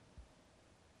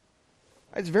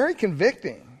 It's very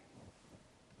convicting.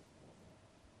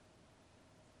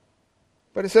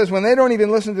 But it says when they don't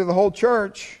even listen to the whole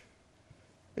church,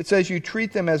 it says you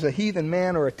treat them as a heathen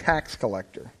man or a tax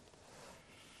collector.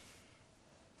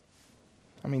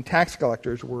 I mean, tax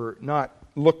collectors were not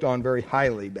looked on very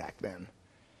highly back then.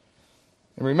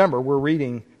 And remember, we're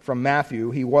reading from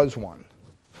Matthew. He was one.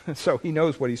 So he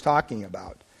knows what he's talking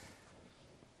about.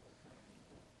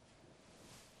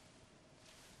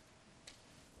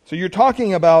 So you're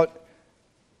talking about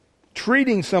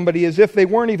treating somebody as if they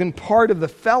weren't even part of the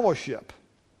fellowship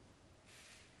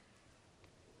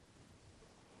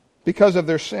because of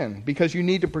their sin, because you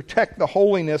need to protect the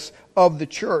holiness of the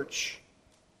church.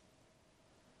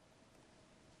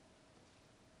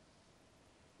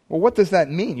 Well, what does that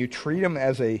mean? You treat him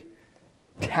as a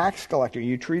tax collector.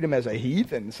 You treat him as a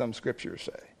heathen, some scriptures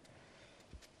say.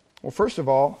 Well, first of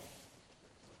all,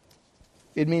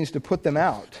 it means to put them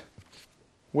out.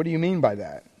 What do you mean by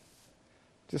that?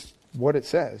 Just what it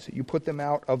says. You put them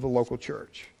out of the local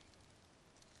church.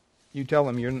 You tell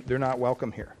them they're not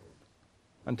welcome here.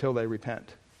 until they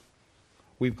repent.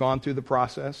 We've gone through the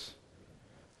process.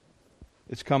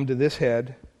 It's come to this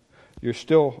head. You're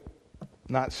still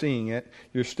not seeing it.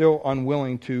 You're still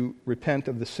unwilling to repent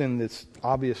of the sin that's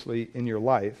obviously in your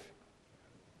life.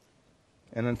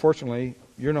 And unfortunately,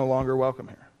 you're no longer welcome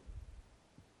here.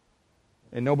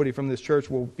 And nobody from this church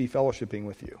will be fellowshipping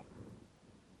with you.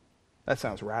 That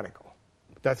sounds radical.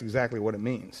 But that's exactly what it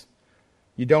means.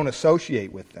 You don't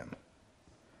associate with them.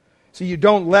 So you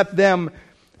don't let them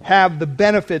have the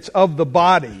benefits of the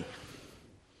body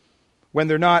when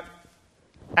they're not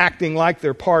acting like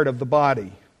they're part of the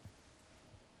body.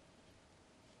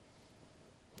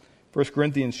 1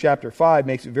 Corinthians chapter 5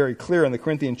 makes it very clear. In the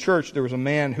Corinthian church, there was a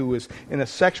man who was in a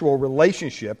sexual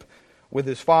relationship with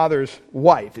his father's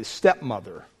wife, his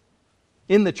stepmother,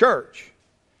 in the church.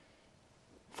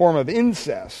 Form of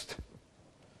incest.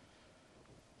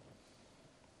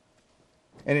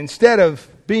 And instead of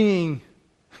being,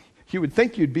 you would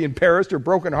think you'd be embarrassed or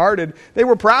brokenhearted, they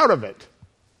were proud of it.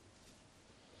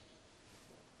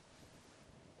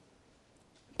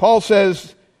 Paul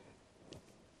says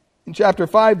in chapter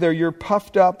 5 there, you're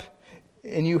puffed up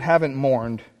and you haven't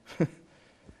mourned.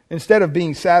 Instead of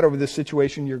being sad over this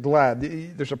situation, you're glad.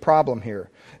 There's a problem here.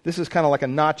 This is kind of like a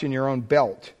notch in your own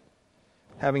belt,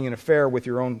 having an affair with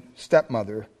your own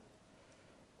stepmother.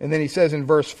 And then he says in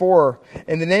verse 4,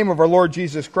 in the name of our Lord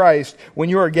Jesus Christ, when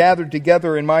you are gathered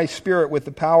together in my spirit with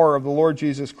the power of the Lord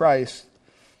Jesus Christ,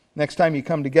 next time you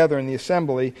come together in the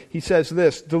assembly, he says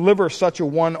this, deliver such a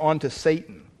one unto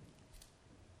Satan.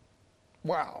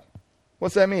 Wow.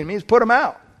 What's that mean? It means put him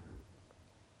out.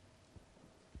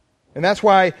 And that's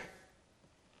why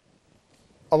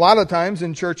a lot of times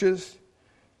in churches,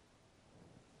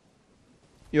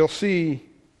 you'll see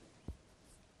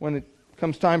when it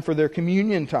comes time for their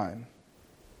communion time,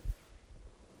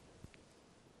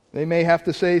 they may have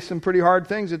to say some pretty hard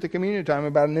things at the communion time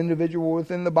about an individual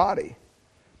within the body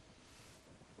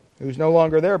who's no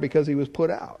longer there because he was put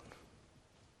out.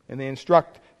 And they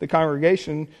instruct the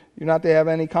congregation, you're not to have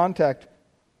any contact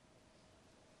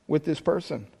with this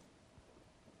person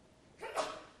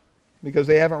because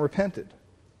they haven't repented.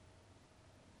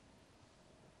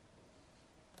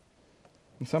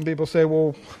 And some people say,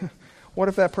 well, what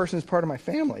if that person is part of my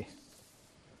family?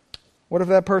 What if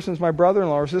that person is my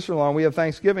brother-in-law or sister-in-law and we have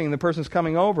Thanksgiving and the person's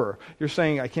coming over? You're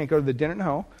saying, I can't go to the dinner?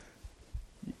 No.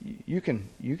 You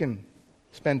can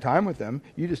spend time with them.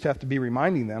 You just have to be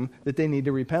reminding them that they need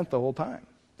to repent the whole time.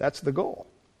 That's the goal.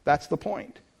 That's the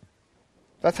point.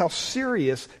 That's how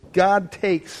serious God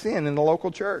takes sin in the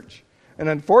local church. And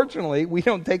unfortunately, we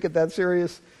don't take it that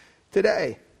serious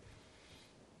today.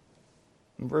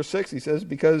 In verse 6, he says,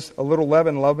 because a little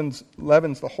leaven leavens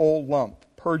the whole lump.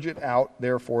 Purge it out,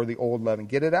 therefore, the old leaven.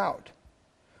 Get it out.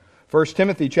 1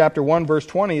 Timothy chapter 1, verse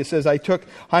 20, it says, I took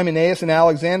Hymenaeus and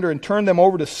Alexander and turned them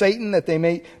over to Satan that they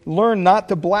may learn not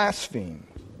to blaspheme.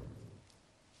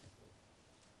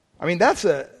 I mean, that's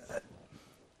an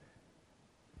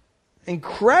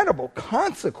incredible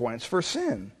consequence for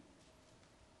sin.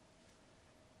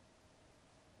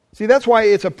 See, that's why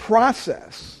it's a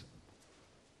process.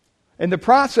 And the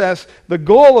process, the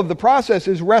goal of the process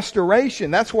is restoration.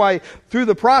 That's why through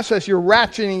the process you're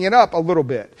ratcheting it up a little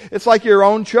bit. It's like your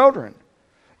own children.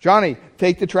 Johnny,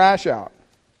 take the trash out.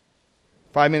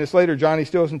 5 minutes later, Johnny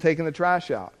still isn't taking the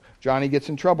trash out. Johnny gets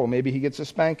in trouble. Maybe he gets a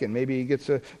spanking. Maybe he gets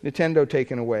a Nintendo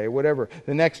taken away, whatever.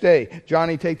 The next day,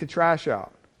 Johnny, take the trash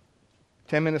out.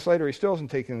 10 minutes later, he still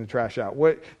isn't taking the trash out.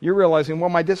 What you're realizing, well,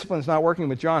 my discipline's not working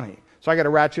with Johnny. So I got to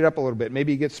ratchet up a little bit.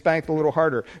 Maybe he gets spanked a little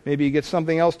harder. Maybe he gets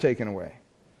something else taken away.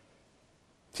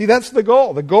 See, that's the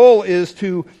goal. The goal is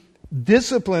to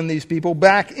discipline these people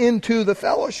back into the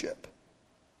fellowship.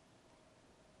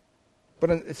 But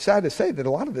it's sad to say that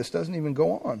a lot of this doesn't even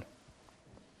go on.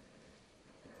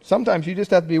 Sometimes you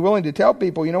just have to be willing to tell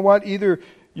people, you know what, either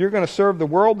you're going to serve the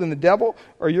world and the devil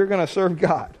or you're going to serve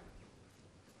God.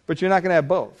 But you're not going to have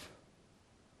both.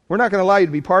 We're not going to allow you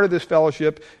to be part of this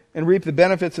fellowship and reap the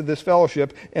benefits of this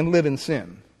fellowship and live in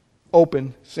sin.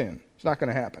 Open sin. It's not going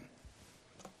to happen.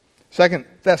 2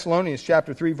 Thessalonians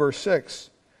chapter 3, verse 6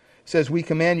 says, we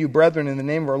command you, brethren, in the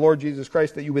name of our Lord Jesus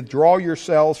Christ, that you withdraw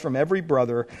yourselves from every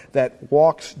brother that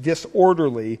walks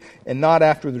disorderly and not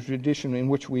after the tradition in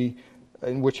which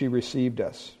he received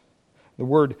us. The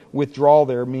word withdraw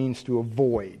there means to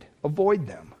avoid. Avoid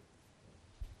them.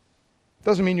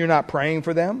 Doesn't mean you're not praying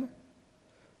for them.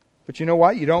 But you know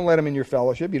what? You don't let them in your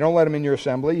fellowship. You don't let them in your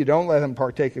assembly. You don't let them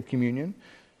partake of communion.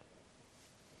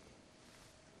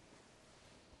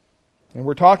 And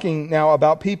we're talking now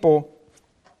about people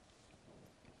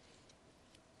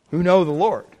who know the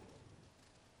Lord.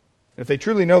 If they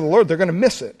truly know the Lord, they're going to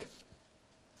miss it.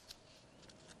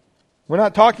 We're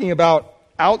not talking about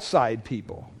outside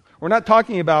people. We're not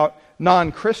talking about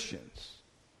non-Christians.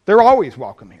 They're always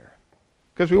welcome here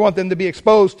because we want them to be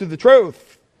exposed to the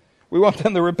truth. We want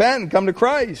them to repent and come to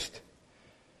Christ.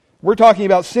 We're talking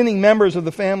about sinning members of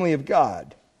the family of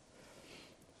God.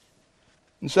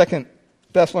 In 2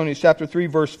 Thessalonians chapter 3,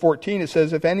 verse 14, it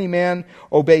says, if any man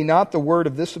obey not the word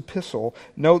of this epistle,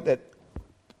 note that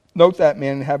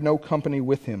man and have no company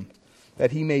with him,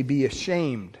 that he may be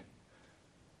ashamed.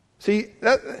 See,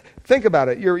 think about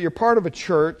it. You're part of a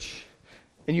church,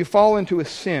 and you fall into a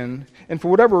sin, and for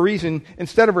whatever reason,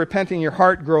 instead of repenting, your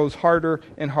heart grows harder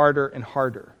and harder and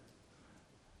harder.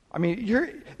 I mean,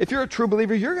 if you're a true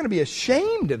believer, you're going to be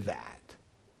ashamed of that.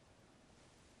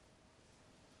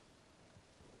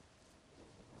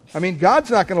 I mean,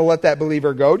 God's not going to let that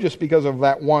believer go just because of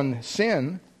that one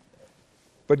sin.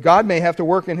 But God may have to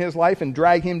work in his life and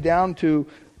drag him down to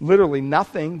literally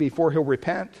nothing before he'll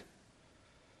repent.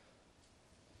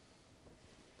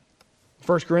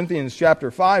 1 Corinthians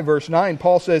chapter 5, verse 9,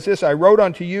 Paul says this, I wrote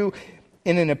unto you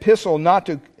in an epistle not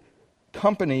to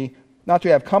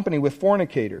have company with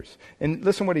fornicators. And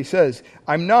listen what he says,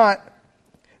 I'm not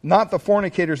the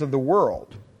fornicators of the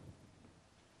world.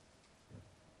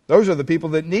 Those are the people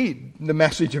that need the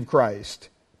message of Christ.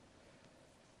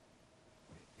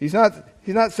 He's not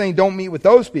saying don't meet with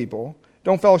those people,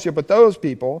 don't fellowship with those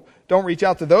people, don't reach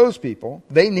out to those people.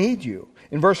 They need you.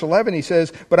 In verse 11 he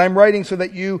says, but I'm writing so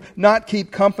that you not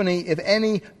keep company if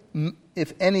any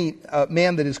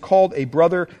man that is called a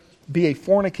brother be a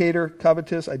fornicator,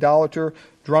 covetous, idolater,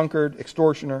 drunkard,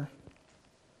 extortioner.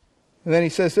 And then he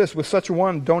says this, with such a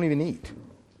one, don't even eat.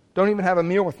 Don't even have a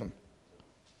meal with them.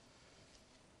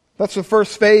 That's the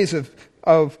first phase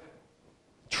of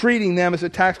treating them as a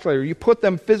tax collector. You put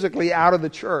them physically out of the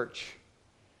church.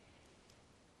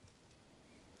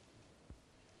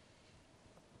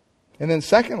 And then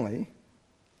secondly,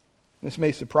 this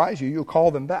may surprise you, you call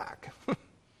them back.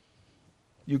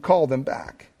 You call them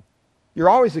back. You're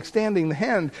always extending the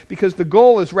hand because the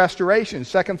goal is restoration.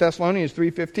 2 Thessalonians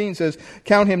 3:15 says,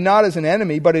 count him not as an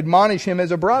enemy, but admonish him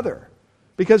as a brother.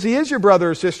 Because he is your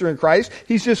brother or sister in Christ.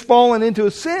 He's just fallen into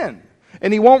a sin.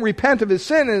 And he won't repent of his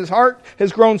sin, and his heart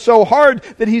has grown so hard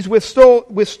that he's withstood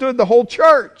the whole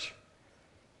church.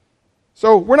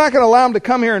 So we're not going to allow him to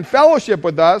come here and fellowship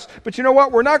with us, but you know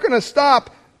what? We're not going to stop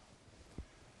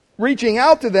reaching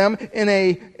out to them in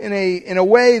a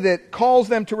way that calls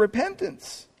them to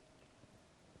repentance.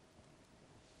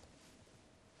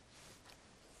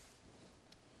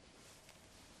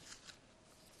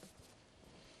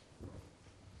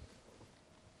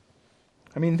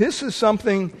 I mean, this is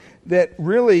something that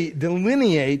really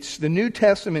delineates the New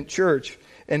Testament church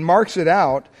and marks it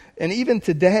out, and even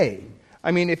today. I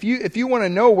mean, if you want to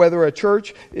know whether a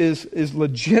church is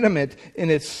legitimate in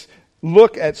its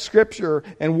look at Scripture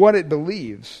and what it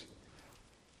believes,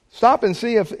 stop and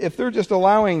see if they're just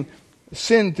allowing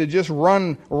sin to just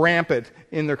run rampant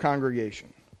in their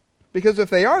congregation. Because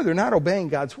if they are, they're not obeying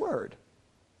God's Word.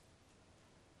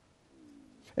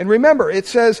 And remember, it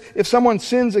says, if someone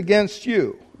sins against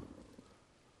you,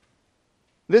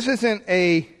 this isn't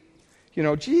that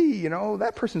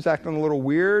person's acting a little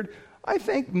weird. I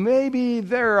think maybe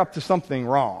they're up to something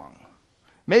wrong.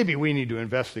 Maybe we need to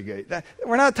investigate that.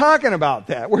 We're not talking about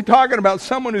that. We're talking about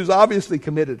someone who's obviously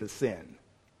committed a sin.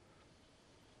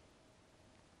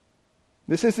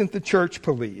 This isn't the church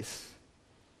police.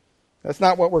 That's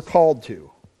not what we're called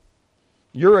to.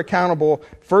 You're accountable,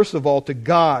 first of all, to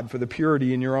God for the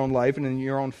purity in your own life and in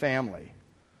your own family.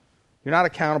 You're not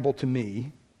accountable to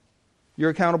me. You're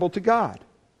accountable to God.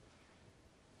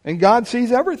 And God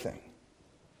sees everything.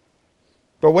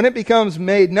 But when it becomes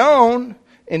made known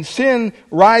and sin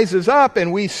rises up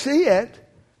and we see it,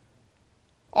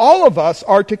 all of us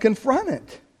are to confront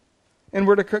it. And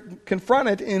we're to confront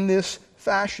it in this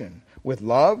fashion. With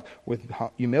love, with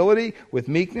humility, with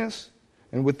meekness,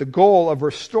 and with the goal of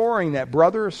restoring that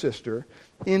brother or sister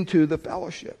into the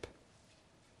fellowship.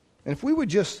 And if we would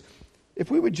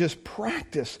just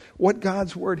practice what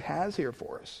God's Word has here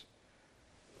for us,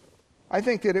 I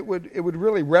think that it would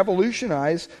really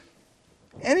revolutionize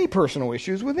any personal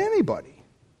issues with anybody.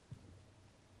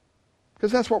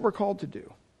 Because that's what we're called to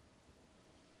do.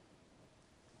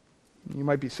 You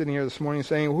might be sitting here this morning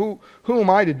saying, who am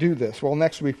I to do this? Well,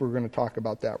 next week we're going to talk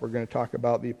about that. We're going to talk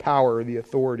about the power, the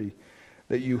authority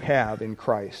that you have in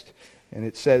Christ. And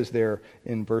it says there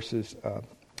in verses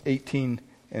 18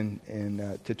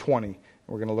 and to 20.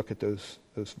 We're going to look at those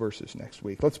verses next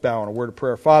week. Let's bow in a word of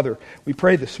prayer. Father, we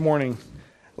pray this morning,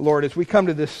 Lord, as we come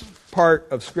to this part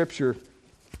of Scripture,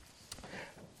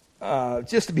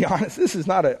 just to be honest, this is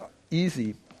not an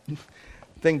easy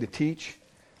thing to teach.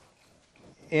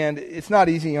 And it's not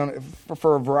easy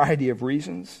for a variety of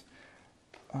reasons.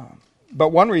 But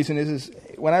one reason is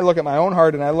when I look at my own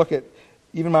heart and I look at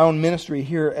even my own ministry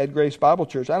here at Grace Bible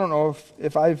Church, I don't know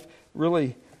if I've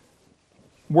really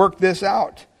worked this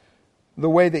out the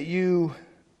way that you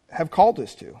have called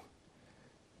us to.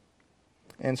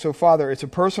 And so, Father, it's a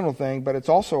personal thing, but it's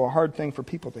also a hard thing for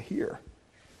people to hear.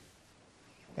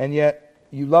 And yet,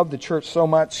 you love the church so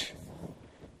much,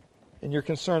 and you're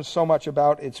concerned so much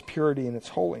about its purity and its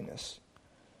holiness,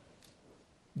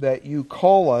 that you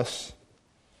call us,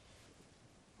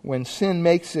 when sin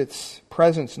makes its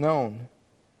presence known,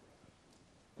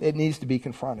 it needs to be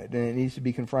confronted, and it needs to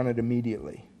be confronted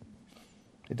immediately.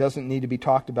 It doesn't need to be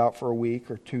talked about for a week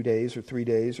or 2 days or 3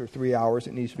 days or 3 hours.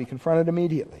 It needs to be confronted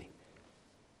immediately.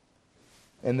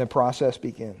 And the process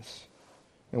begins.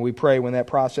 And we pray when that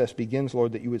process begins,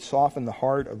 Lord, that you would soften the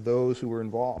heart of those who were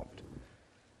involved.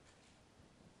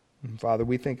 And Father,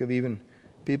 we think of even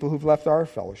people who've left our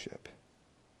fellowship.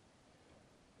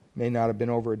 May not have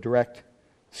been over a direct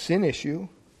sin issue.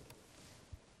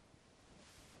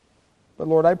 But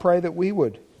Lord, I pray that we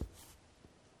would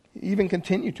even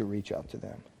continue to reach out to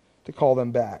them, to call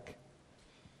them back.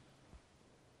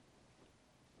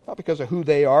 Not because of who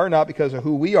they are, not because of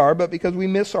who we are, but because we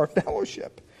miss our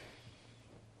fellowship.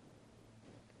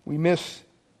 We miss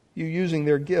you using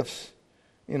their gifts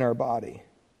in our body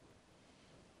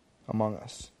among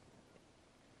us.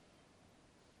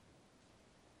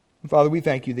 And Father, we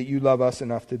thank you that you love us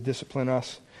enough to discipline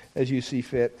us as you see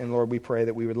fit. And Lord, we pray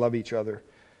that we would love each other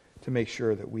to make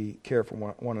sure that we care for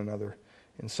one another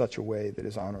in such a way that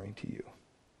is honoring to you.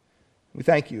 We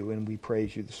thank you and we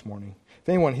praise you this morning. If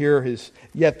anyone here has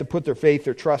yet to put their faith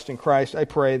or trust in Christ, I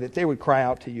pray that they would cry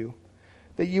out to you,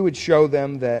 that you would show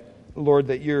them that, Lord,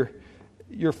 that you're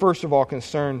first of all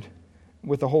concerned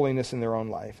with the holiness in their own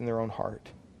life, in their own heart.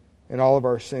 And all of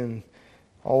our sin,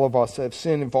 all of us have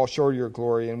sinned and fall short of your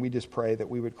glory, and we just pray that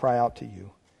we would cry out to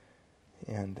you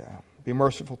and be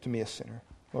merciful to me, a sinner.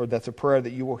 Lord, that's a prayer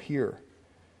that you will hear,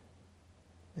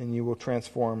 and you will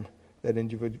transform that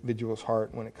individual's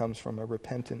heart when it comes from a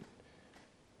repentant,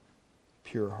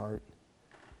 pure heart,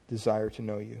 desire to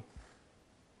know you.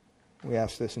 We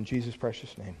ask this in Jesus'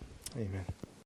 precious name. Amen.